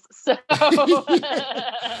minds. So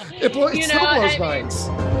it blows minds.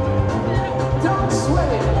 Don't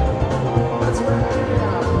sweat it. Let's ride it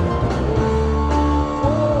out.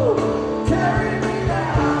 Oh, carry me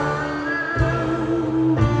down.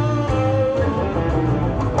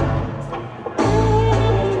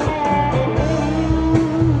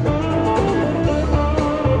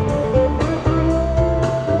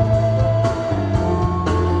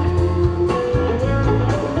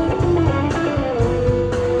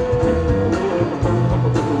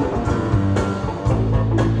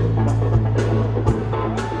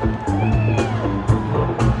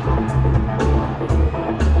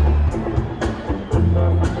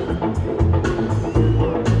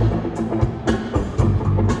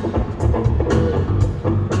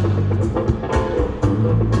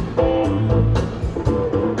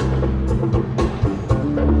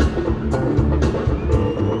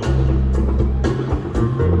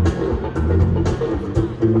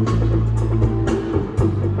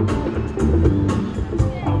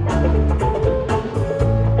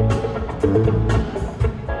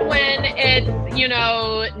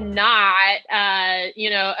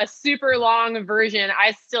 A super long version.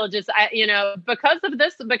 I still just,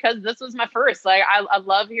 because this was my first, I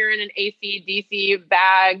love hearing an AC/DC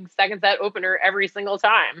bag second set opener every single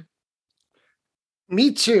time.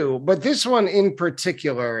 Me too. But this one in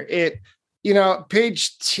particular,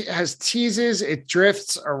 Paige has teases, it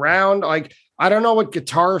drifts around. I don't know what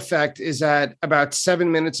guitar effect is at about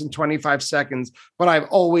 7 minutes and 25 seconds, but I've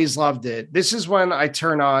always loved it. This is when I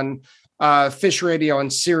turn on Fish Radio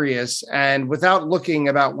and Sirius, and without looking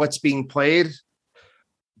about what's being played,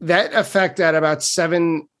 that effect at about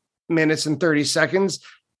 7 minutes and 30 seconds,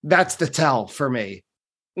 that's the tell for me.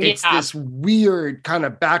 It's this weird kind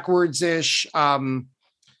of backwards-ish. I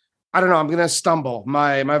don't know. I'm going to stumble.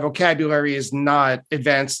 My vocabulary is not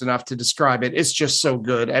advanced enough to describe it. It's just so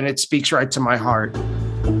good, and it speaks right to my heart.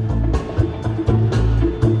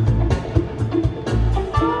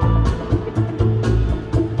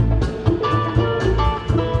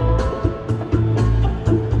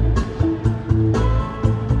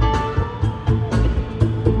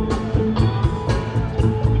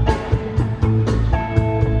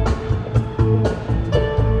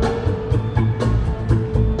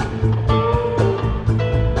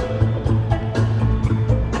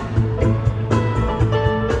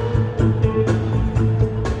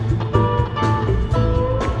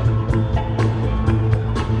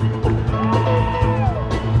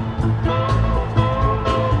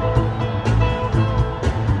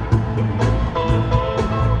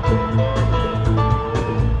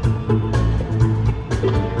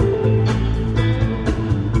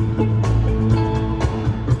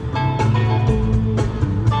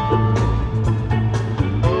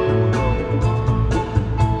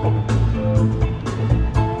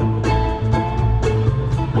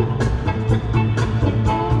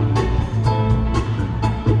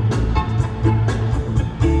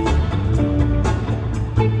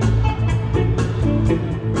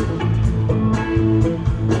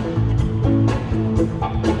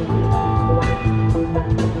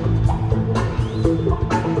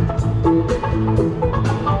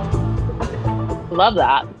 Love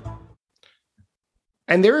that.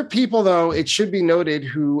 And there are people, though, it should be noted,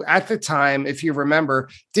 who at the time, if you remember,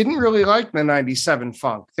 didn't really like the 97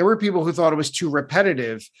 funk. There were people who thought it was too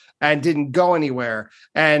repetitive and didn't go anywhere.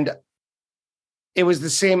 And it was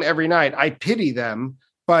the same every night. I pity them,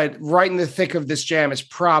 but right in the thick of this jam is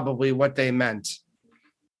probably what they meant.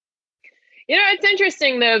 It's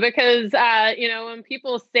interesting, though, because, when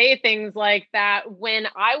people say things like that, when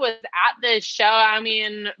I was at this show, I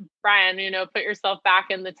mean, Brian, put yourself back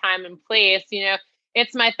in the time and place,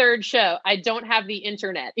 it's my third show. I don't have the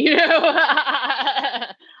internet,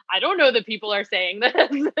 I don't know that people are saying this.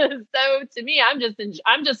 So to me,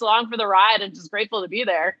 I'm just along for the ride and just grateful to be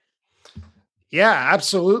there. Yeah,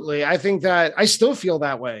 absolutely. I think that I still feel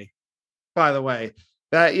that way, by the way,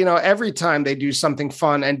 that, every time they do something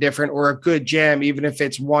fun and different or a good jam, even if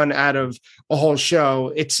it's one out of a whole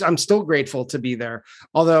show, I'm still grateful to be there.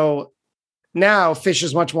 Although now Phish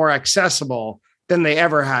is much more accessible than they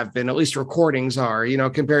ever have been, at least recordings are,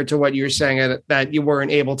 compared to what you were saying that you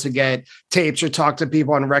weren't able to get tapes or talk to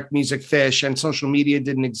people on Rec Music Phish and social media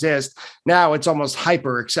didn't exist. Now it's almost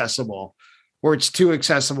hyper accessible, where it's too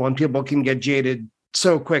accessible and people can get jaded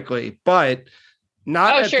so quickly, but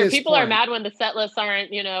not. Oh, sure. People are mad when the set lists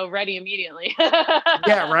aren't, ready immediately.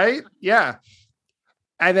 Yeah, right. Yeah.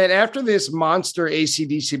 And then after this monster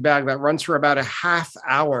AC/DC bag that runs for about a half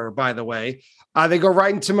hour, by the way, they go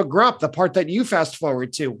right into McGrupp, the part that you fast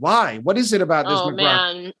forward to. Why? What is it about this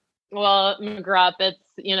McGrupp? Man. Well, McGrupp, it's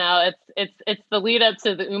the lead up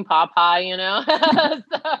to the Papa,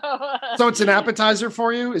 So it's an appetizer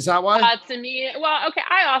for you? Is that why? To me, well, okay.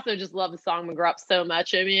 I also just love the song McGrupp so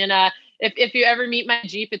much. I mean, if you ever meet my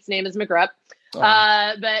Jeep, its name is McGrupp.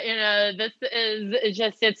 Oh. But this is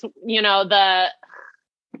just, it's,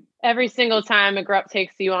 every single time McGrupp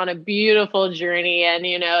takes you on a beautiful journey, and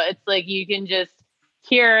it's like you can just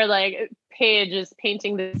hear like Page is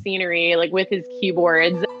painting the scenery like with his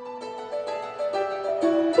keyboards.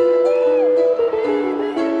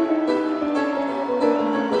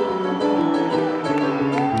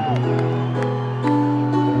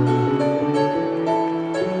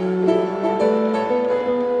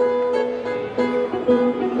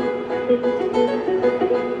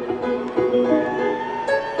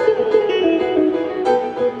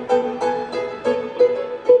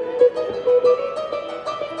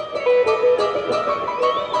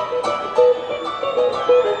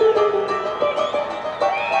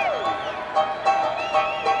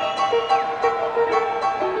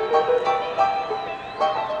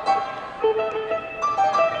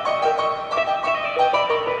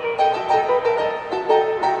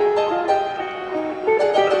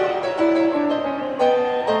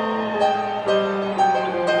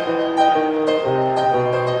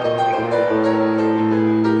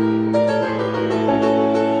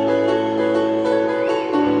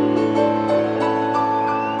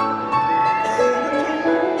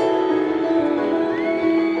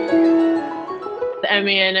 I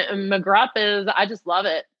mean, McGrupp I just love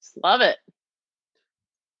it. Just love it.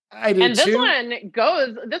 I do and this too.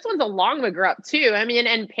 This one's a long McGrupp too. I mean,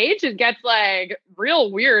 and Page gets like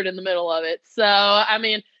real weird in the middle of it. So, I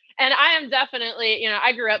mean, and I am definitely,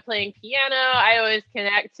 I grew up playing piano. I always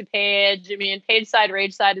connect to Page. I mean, Page side,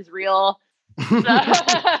 Rage side is real. So,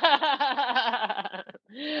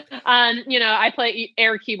 I play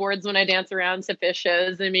air keyboards when I dance around to Phish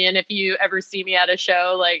shows. I mean, if you ever see me at a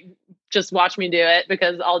show, like, just watch me do it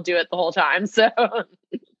because I'll do it the whole time. So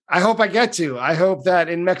I hope I get to. I hope that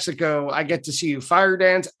in Mexico, I get to see you fire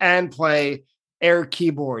dance and play air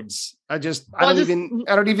keyboards. I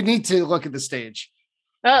don't even need to look at the stage.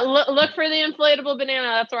 Look for the inflatable banana.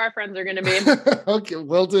 That's where our friends are going to be. Okay,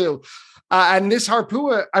 will do. And this this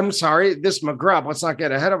McGrupp, let's not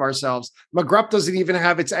get ahead of ourselves. McGrupp doesn't even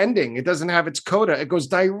have its ending. It doesn't have its coda. It goes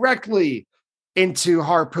directly into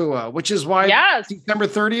Harpua, which is why December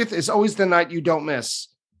 30th is always the night you don't miss.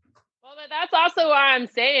 Well, but that's also why I'm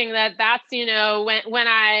saying that's, when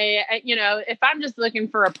I, if I'm just looking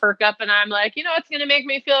for a perk up and I'm like, it's going to make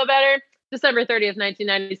me feel better, December 30th,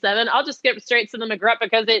 1997, I'll just skip straight to the McGrupp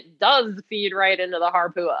because it does feed right into the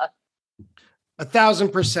Harpua.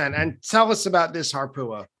 1,000%. And tell us about this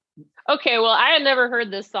Harpua. Okay, well, I had never heard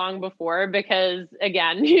this song before because,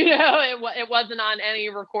 again, it wasn't on any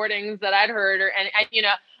recordings that I'd heard,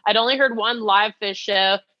 I'd only heard one live Phish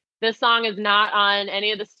show. This song is not on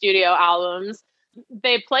any of the studio albums.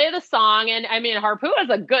 They play the song, and I mean, Harpua is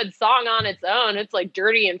a good song on its own. It's like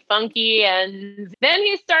dirty and funky, and then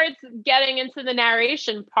he starts getting into the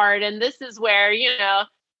narration part, and this is where,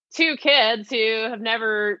 two kids who have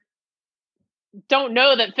never don't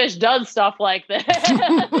know that Phish does stuff like this,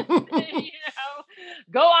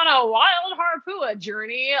 go on a wild Harpua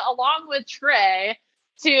journey along with Trey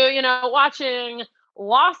to, watching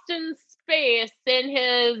Lost in Space in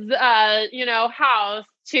his, house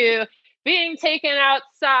to being taken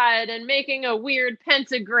outside and making a weird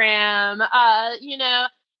pentagram,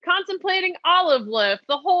 contemplating Olive Leaf,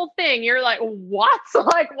 the whole thing. You're like, what?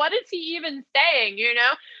 Like, what is he even saying?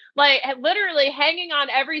 Like literally hanging on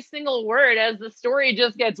every single word as the story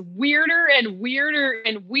just gets weirder and weirder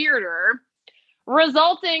and weirder,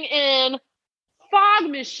 resulting in Fog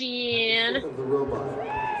Machine. Of the robot.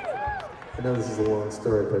 I know this is a long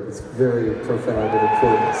story, but it's very profound and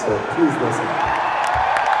important, so please listen.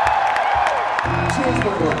 Changed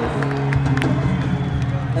my life.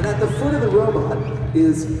 And at the foot of the robot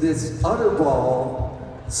is this Utterball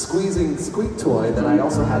squeezing squeak toy that I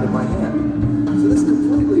also had in my hand. So this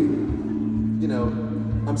completely,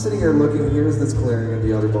 I'm sitting here looking, here's this clearing in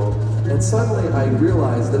the Utterball, and suddenly I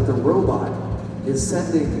realize that the robot is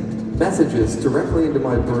sending messages directly into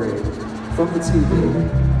my brain from the TV.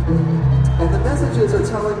 And the messages are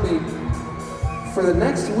telling me, for the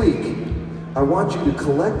next week, I want you to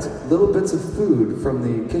collect little bits of food from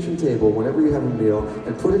the kitchen table whenever you have a meal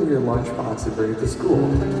and put it in your lunchbox and bring it to school.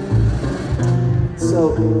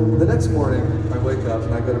 So the next morning, I wake up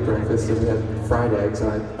and I go to breakfast and we had fried eggs,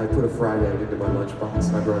 and I put a fried egg into my lunchbox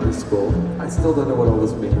and I brought it to school. I still don't know what all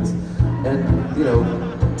this means. And,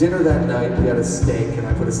 dinner that night, we had a steak and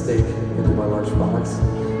I put a steak into my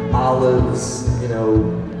lunchbox. Olives,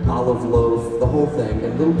 olive loaf, the whole thing,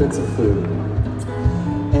 and little bits of food.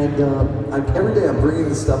 And every day I'm bringing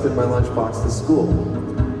this stuff in my lunchbox to school.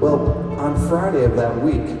 Well, on Friday of that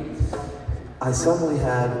week, I suddenly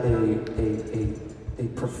had a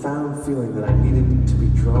profound feeling that I needed to be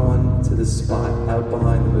drawn to this spot out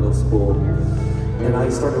behind the middle school. And I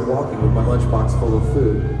started walking with my lunchbox full of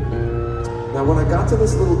food. Now, when I got to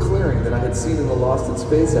this little clearing that I had seen in the Lost in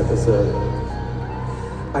Space episode,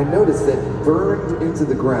 I noticed that burned into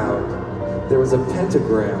the ground, there was a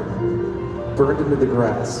pentagram burned into the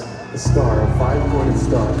grass, a star, a 5-pointed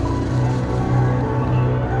star.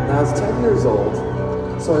 Now, I was 10 years old,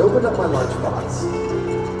 so I opened up my lunchbox,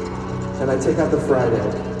 and I take out the fried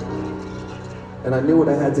egg. And I knew what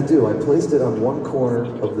I had to do. I placed it on one corner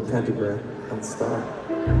of the pentagram on the star.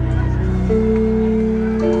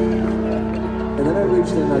 And then I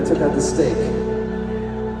reached in and I took out the steak,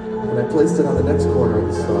 and I placed it on the next corner of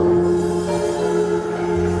the star.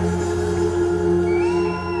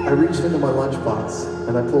 I reached into my lunchbox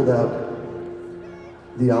and I pulled out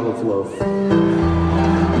the olive loaf. I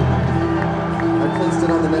placed it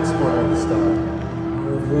on the next corner of the star.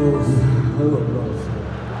 Olive loaf.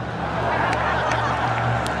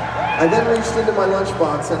 I then reached into my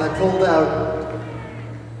lunchbox and I pulled out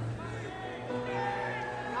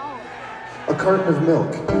a carton of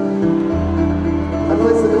milk. I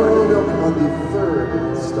placed the carton of milk on the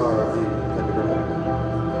third star of the pentagram.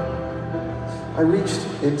 I reached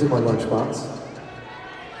into my lunchbox.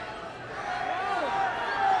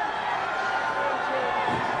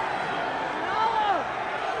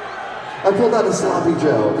 I pulled out a sloppy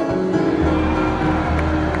Joe.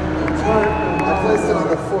 I placed it on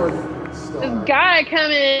the fourth star. This guy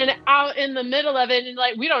coming out in the middle of it, and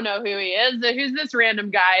we don't know who he is. Who's this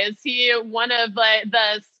random guy? Is he one of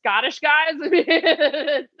the Scottish guys?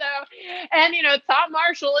 And Tom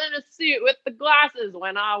Marshall in a suit with the glasses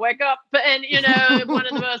when I wake up, and one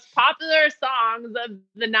of the most popular songs of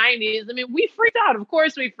the 90s. I mean, we freaked out. Of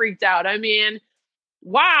course we freaked out. I mean,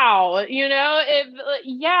 wow.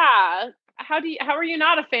 How are you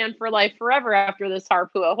not a fan for life forever after this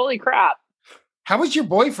Harpua? Holy crap. How was your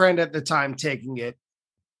boyfriend at the time taking it?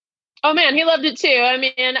 Oh man, he loved it too. I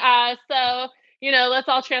mean, let's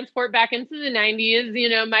all transport back into the 90s.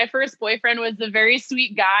 My first boyfriend was a very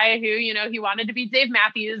sweet guy who, he wanted to be Dave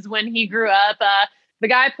Matthews when he grew up. The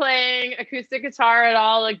guy playing acoustic guitar at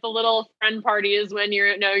all, the little friend parties when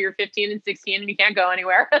you're 15 and 16 and you can't go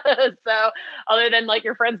anywhere. So other than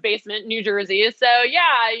your friend's basement in New Jersey. So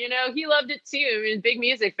yeah, he loved it too. He was a big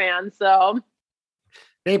music fan. So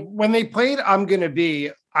when they played I'm Gonna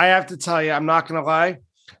Be, I have to tell you, I'm not going to lie,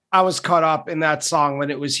 I was caught up in that song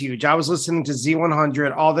when it was huge. I was listening to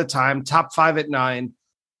Z100 all the time, top 5 at 9,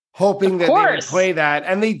 hoping that they would play that.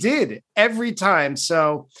 And they did every time.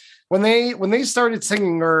 So when they started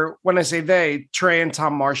singing, or when I say they, Trey and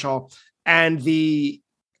Tom Marshall, and the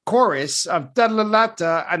chorus of da la la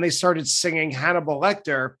da, and they started singing Hannibal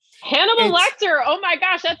Lecter. Hannibal Lecter. Oh my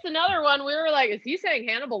gosh, that's another one. We were like, is he saying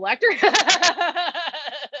Hannibal Lecter?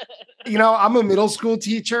 I'm a middle school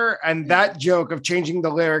teacher, and that joke of changing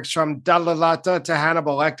the lyrics from da la la da to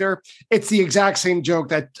Hannibal Lecter, it's the exact same joke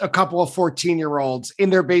that a couple of 14-year-olds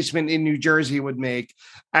in their basement in New Jersey would make.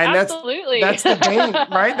 And absolutely. That's the bane,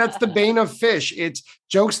 right? That's the bane of Fish. It's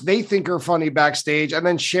jokes they think are funny backstage and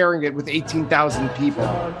then sharing it with 18,000 people.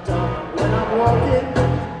 When I'm walking,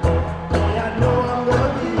 I know I'm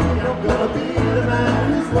gonna be the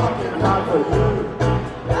man who's walking hard for you.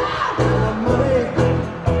 When the money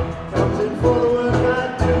comes in for the work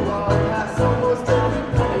I do, I'll pass almost every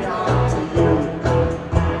penny on to you.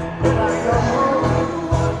 When I come home,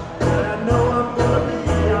 I know I'm gonna be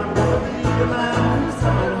the man who's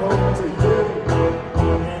coming home to you.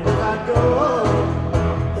 And if I go home,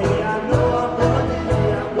 hey, I know I'm gonna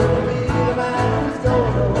be the man who's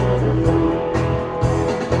going home to you.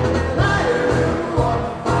 And I walk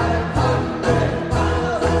 500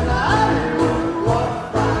 miles.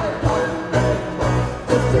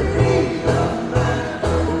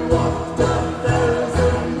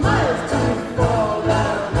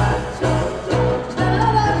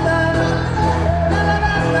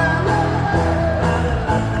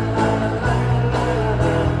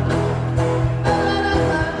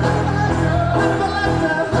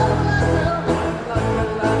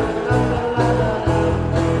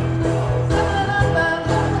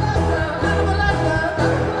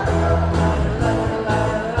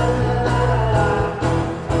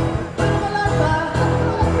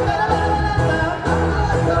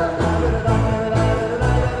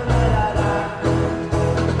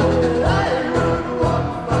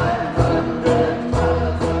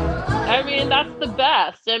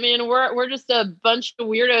 best. I mean, we're just a bunch of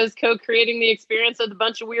weirdos co-creating the experience with a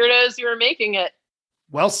bunch of weirdos who are making it.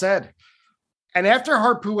 Well said. And after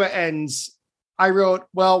Harpua ends, I wrote,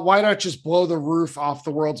 well, why not just blow the roof off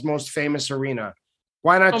the world's most famous arena?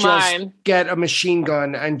 Why not get a machine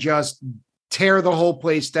gun and just tear the whole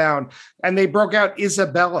place down? And they broke out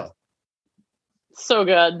Isabella. So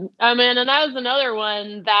good. I mean, and that was another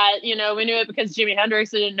one that, we knew it because Jimi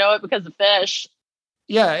Hendrix. We didn't know it because of Phish.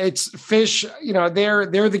 Yeah, it's Phish.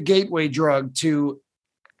 They're the gateway drug to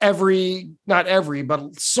not every,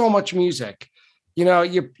 but so much music. You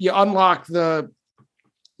unlock your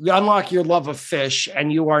love of Phish,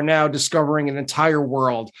 and you are now discovering an entire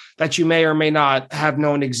world that you may or may not have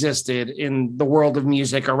known existed in the world of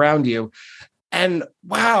music around you. And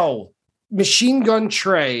wow, Machine Gun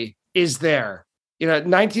Trey is there.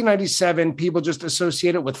 1997, people just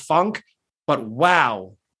associate it with funk, but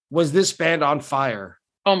wow, was this band on fire?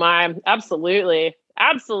 Oh my, absolutely.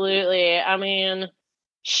 Absolutely. I mean,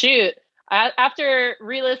 shoot. After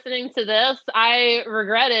re-listening to this, I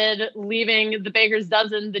regretted leaving the Baker's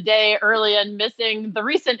Dozen the day early and missing the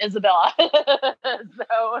recent Isabella.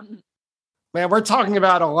 Man, we're talking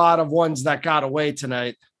about a lot of ones that got away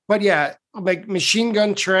tonight. But yeah, like Machine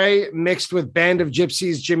Gun Trey mixed with Band of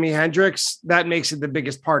Gypsies, Jimi Hendrix, that makes it the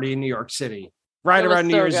biggest party in New York City, right around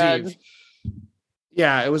New Year's Eve.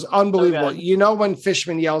 Yeah, it was unbelievable. So when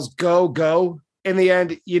Fishman yells, go, go, in the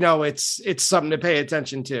end, it's something to pay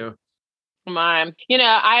attention to. I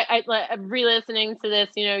re-listening to this,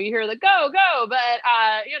 you hear the go, go, but,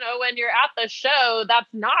 when you're at the show, that's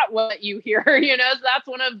not what you hear, so that's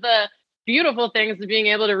one of the beautiful things of being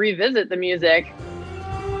able to revisit the music.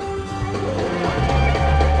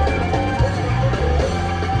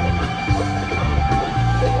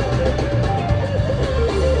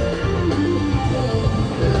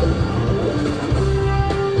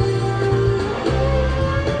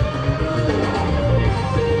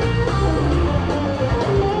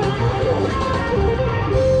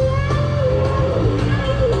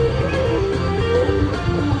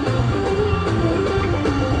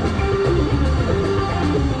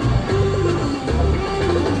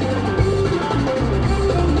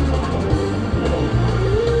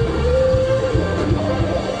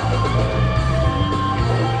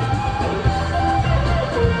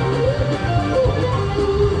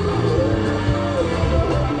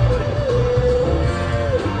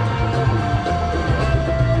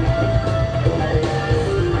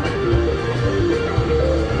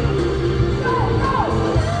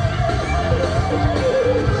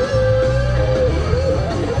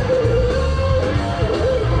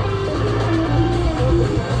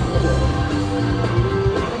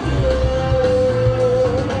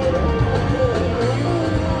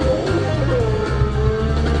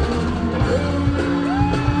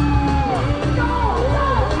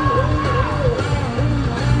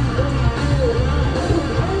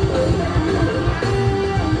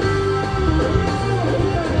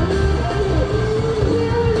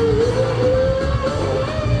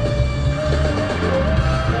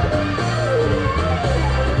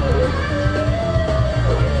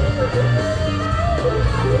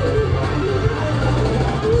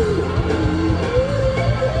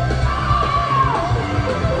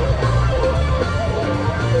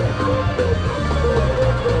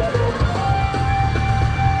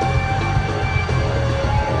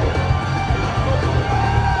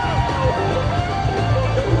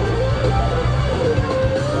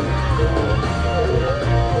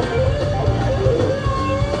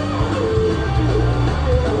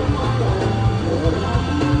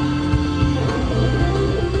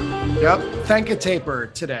 Thank a taper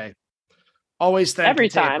today. Always thank every a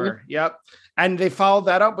taper. Time. Yep. And they followed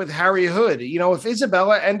that up with Harry Hood. If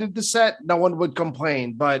Isabella ended the set, no one would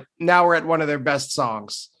complain. But now we're at one of their best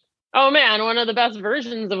songs. Oh, man. One of the best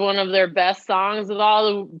versions of one of their best songs with all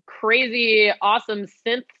the crazy, awesome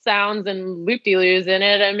synth sounds and loop-de-loos in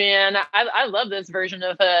it. I mean, I love this version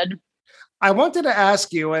of Hood. I wanted to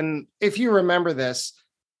ask you, and if you remember this,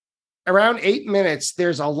 around 8 minutes,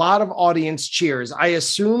 there's a lot of audience cheers. I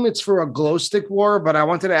assume it's for a glow stick war, but I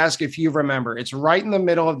wanted to ask if you remember. It's right in the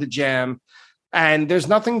middle of the jam, and there's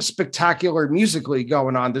nothing spectacular musically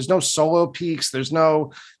going on. There's no solo peaks. There's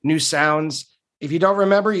no new sounds. If you don't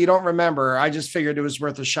remember, you don't remember. I just figured it was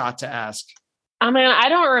worth a shot to ask. I mean, I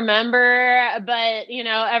don't remember, but,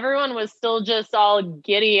 everyone was still just all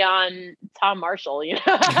giddy on Tom Marshall,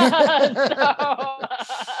 So,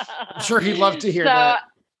 I'm sure he'd love to hear that.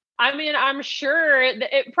 I mean, I'm sure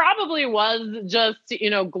it probably was just,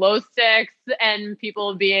 glow sticks and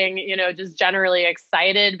people being, just generally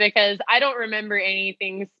excited, because I don't remember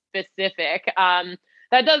anything specific.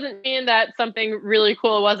 that doesn't mean that something really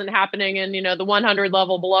cool wasn't happening in, the 100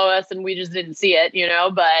 level below us and we just didn't see it,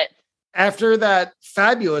 but after that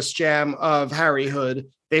fabulous jam of Harry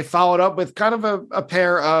Hood, they followed up with kind of a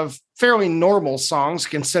pair of fairly normal songs,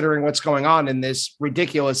 considering what's going on in this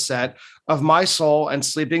ridiculous set of My Soul and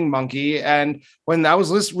Sleeping Monkey. And when I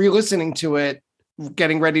was re-listening to it,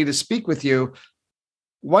 getting ready to speak with you,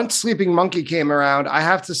 once Sleeping Monkey came around, I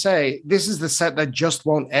have to say, this is the set that just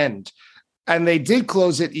won't end. And they did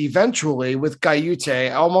close it eventually with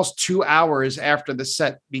Gaiute almost 2 hours after the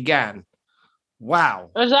set began. Wow.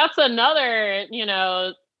 That's another,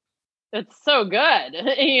 it's so good,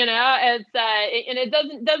 it's, and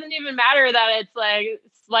it doesn't even matter that it's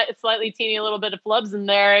like slightly teeny, a little bit of flubs in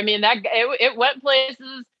there. I mean, it went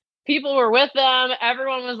places. People were with them.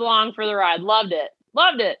 Everyone was along for the ride. Loved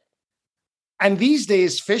it. And these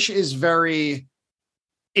days, Phish is very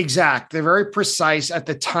exact. They're very precise at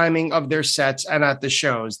the timing of their sets and at the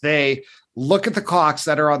shows. They look at the clocks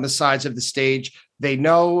that are on the sides of the stage. They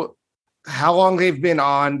know how long they've been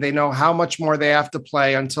on. They know how much more they have to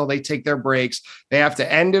play until they take their breaks. They have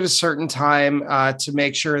to end at a certain time to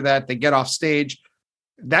make sure that they get off stage.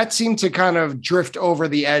 That seemed to kind of drift over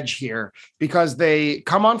the edge here because they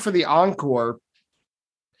come on for the encore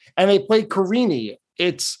and they play Carini.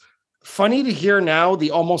 It's funny to hear now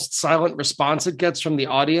the almost silent response it gets from the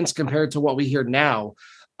audience compared to what we hear now.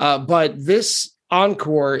 But this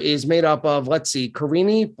encore is made up of, let's see,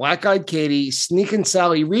 Carini, Black Eyed Katie, Sneakin'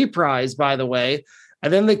 Sally reprise, by the way.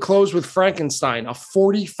 And then they close with Frankenstein, a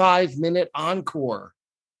 45-minute encore.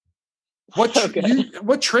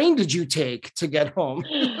 What train did you take to get home?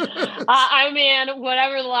 I mean,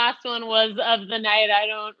 whatever the last one was of the night, I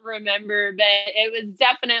don't remember, but it was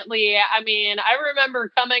definitely, I mean, I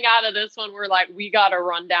remember coming out of this one, we're like, we got to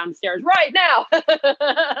run downstairs right now.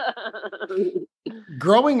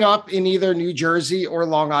 Growing up in either New Jersey or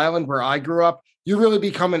Long Island, where I grew up, you really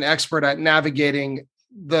become an expert at navigating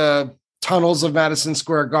the tunnels of Madison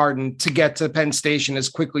Square Garden to get to Penn Station as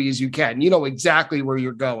quickly as you can. You know exactly where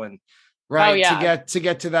you're going, right? Oh, yeah. To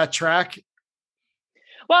get to that track.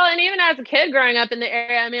 Well, and even as a kid growing up in the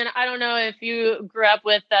area, I mean, I don't know if you grew up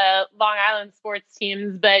with Long Island sports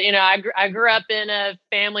teams, but, I grew up in a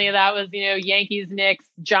family that was, Yankees, Knicks,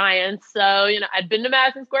 Giants. So, I'd been to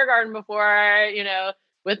Madison Square Garden before,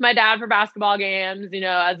 with my dad for basketball games,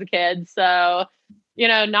 as a kid. So,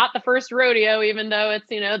 not the first rodeo, even though it's,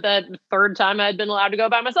 the third time I'd been allowed to go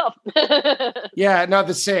by myself. Yeah, not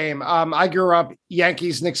the same. I grew up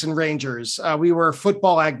Yankees, Knicks, and Rangers. We were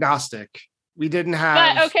football agnostic. We didn't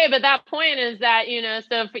have. But that point is that,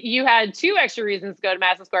 so if you had 2 extra reasons to go to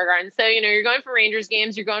Madison Square Garden. So, you're going for Rangers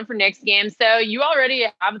games, you're going for Knicks games. So you already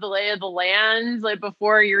have the lay of the land, like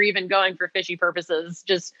before you're even going for fishy purposes,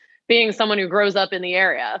 just being someone who grows up in the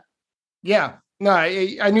area. Yeah, no,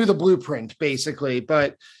 I knew the blueprint basically,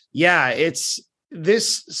 but yeah, it's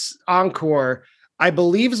this encore, I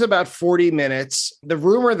believe, is about 40 minutes. The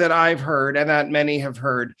rumor that I've heard and that many have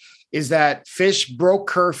heard is that Phish broke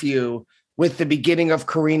curfew with the beginning of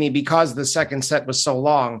Carini because the second set was so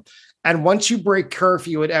long. And once you break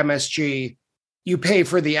curfew at MSG, you pay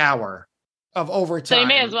for the hour of overtime. So you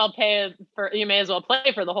may as well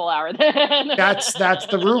play for the whole hour then. That's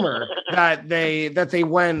the rumor that they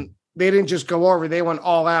went. They didn't just go over, they went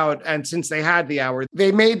all out. And since they had the hour,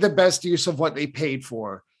 they made the best use of what they paid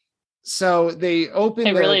for. So they opened.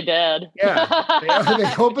 They really did. Yeah. They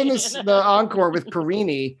opened the encore with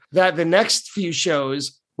Carini, that the next few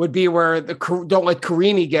shows would be where the Don't Let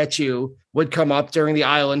Carini Get You would come up during the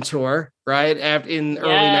Island tour, right? In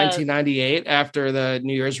early 1998, after the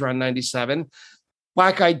New Year's run 97.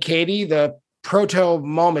 Black Eyed Katie, the proto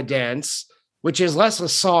MoMA dance, which is less a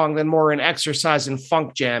song than more an exercise in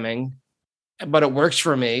funk jamming, but it works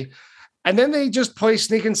for me. And then they just play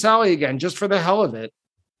Sneakin' Sally again, just for the hell of it.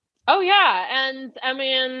 Oh, yeah. And I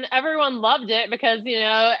mean, everyone loved it because,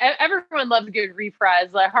 everyone loves a good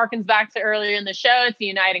reprise. Like, harkens back to earlier in the show. It's a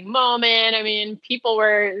uniting moment. I mean, people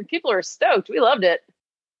were stoked. We loved it.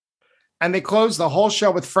 And they closed the whole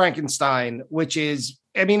show with Frankenstein, which is,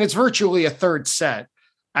 I mean, it's virtually a third set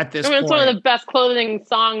at this point. It's one of the best clothing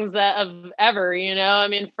songs of ever, I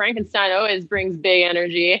mean, Frankenstein always brings big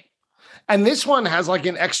energy. And this one has like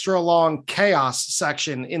an extra long chaos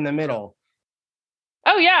section in the middle.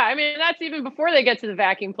 Oh, yeah. I mean, that's even before they get to the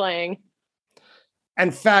vacuum playing.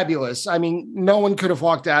 And fabulous. I mean, no one could have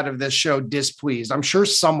walked out of this show displeased. I'm sure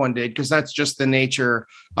someone did, because that's just the nature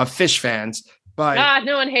of Phish fans. But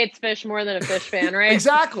no one hates Phish more than a Phish fan, right?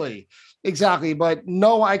 Exactly. But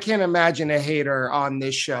no, I can't imagine a hater on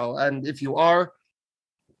this show. And if you are,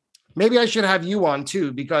 maybe I should have you on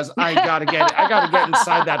too, because I gotta get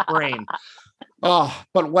inside that brain. Oh,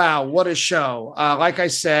 but wow, what a show. Like I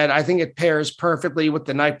said, I think it pairs perfectly with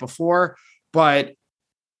the night before. But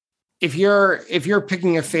if you're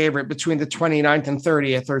picking a favorite between the 29th and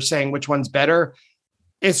 30th or saying which one's better,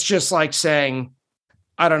 it's just like saying,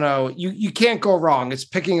 I don't know, you can't go wrong. It's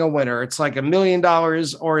picking a winner. It's like $1 million or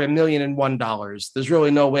 $1,001. There's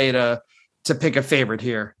really no way to pick a favorite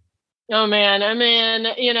here. Oh man, I mean,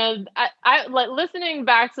 I like listening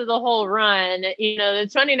back to the whole run, the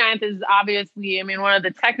 29th is obviously, one of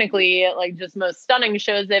the technically like just most stunning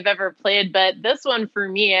shows they've ever played. But this one for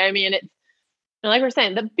me, it's like we're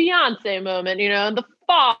saying, the Beyonce moment, the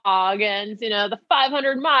fog and, the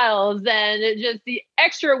 500 miles and just the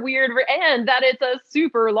extra weird and that it's a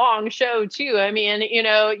super long show too.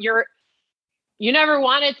 You never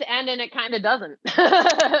want it to end and it kind of doesn't.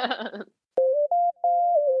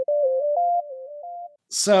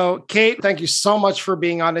 So, Kate, thank you so much for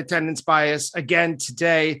being on Attendance Bias again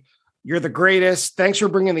today. You're the greatest. Thanks for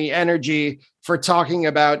bringing the energy, for talking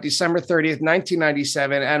about December 30th,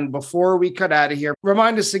 1997. And before we cut out of here,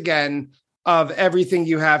 remind us again of everything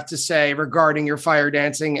you have to say regarding your fire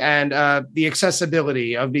dancing and the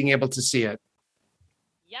accessibility of being able to see it.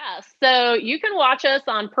 Yes. So you can watch us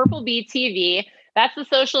on Purple Bee TV. That's the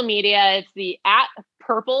social media. It's the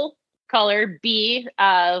 @purple color bee,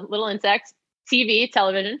 little insects. TV,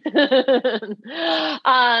 television.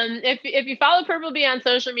 If you follow Purple Bee on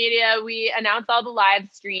social media, we announce all the live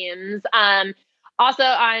streams. Also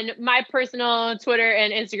on my personal Twitter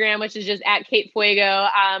and Instagram, which is just @KateFuego.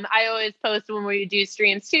 I always post when we do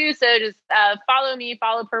streams too. So just follow me,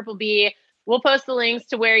 follow Purple Bee. We'll post the links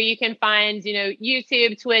to where you can find,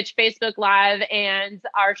 YouTube, Twitch, Facebook Live, and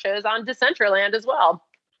our shows on Decentraland as well.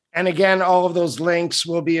 And again, all of those links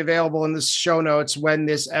will be available in the show notes when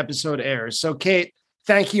this episode airs. So, Kate,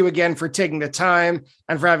 thank you again for taking the time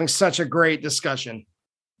and for having such a great discussion.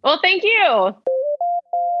 Well, thank you.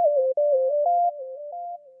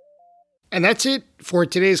 And that's it for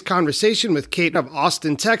today's conversation with Kate of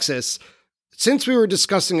Austin, Texas. Since we were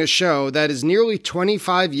discussing a show that is nearly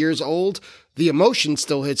 25 years old, the emotion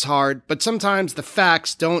still hits hard, but sometimes the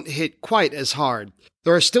facts don't hit quite as hard.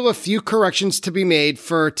 There are still a few corrections to be made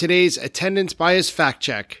for today's Attendance Bias Fact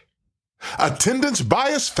Check. Attendance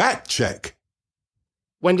Bias Fact Check.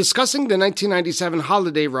 When discussing the 1997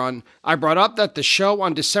 holiday run, I brought up that the show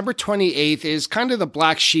on December 28th is kind of the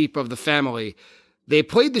black sheep of the family. They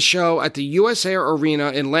played the show at the US Air Arena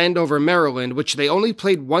in Landover, Maryland, which they only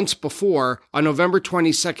played once before on November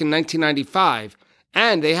 22nd, 1995,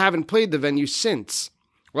 and they haven't played the venue since.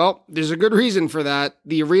 Well, there's a good reason for that.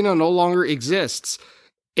 The arena no longer exists.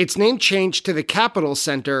 Its name changed to the Capitol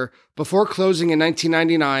Center before closing in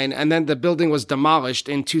 1999, and then the building was demolished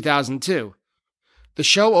in 2002. The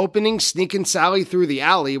show opening Sneakin' Sally Through the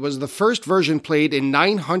Alley was the first version played in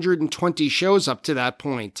 920 shows up to that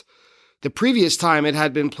point. The previous time it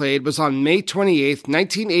had been played was on May 28,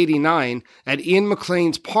 1989, at Ian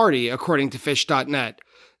McClain's party, according to Fish.net.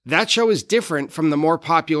 That show is different from the more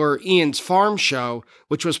popular Ian's Farm show,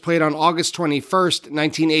 which was played on August 21st,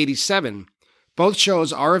 1987. Both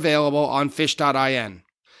shows are available on Fish.in.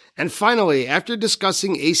 And finally, after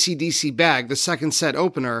discussing AC/DC Bag, the second set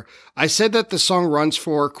opener, I said that the song runs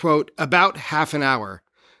for, quote, about half an hour.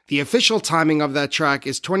 The official timing of that track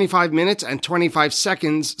is 25 minutes and 25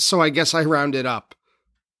 seconds, so I guess I rounded up.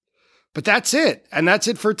 But that's it, and that's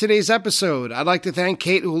it for today's episode. I'd like to thank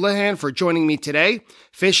Kate Houlihan for joining me today,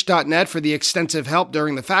 Fish.net for the extensive help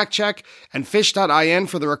during the fact check, and Fish.in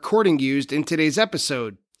for the recording used in today's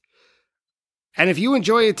episode. And if you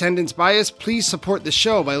enjoy Attendance Bias, please support the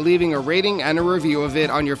show by leaving a rating and a review of it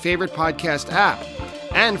on your favorite podcast app.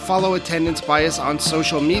 And follow Attendance Bias on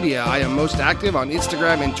social media. I am most active on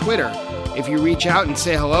Instagram and Twitter. If you reach out and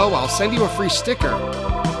say hello, I'll send you a free sticker.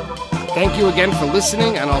 Thank you again for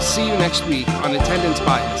listening, and I'll see you next week on Attendance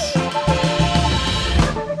Bias.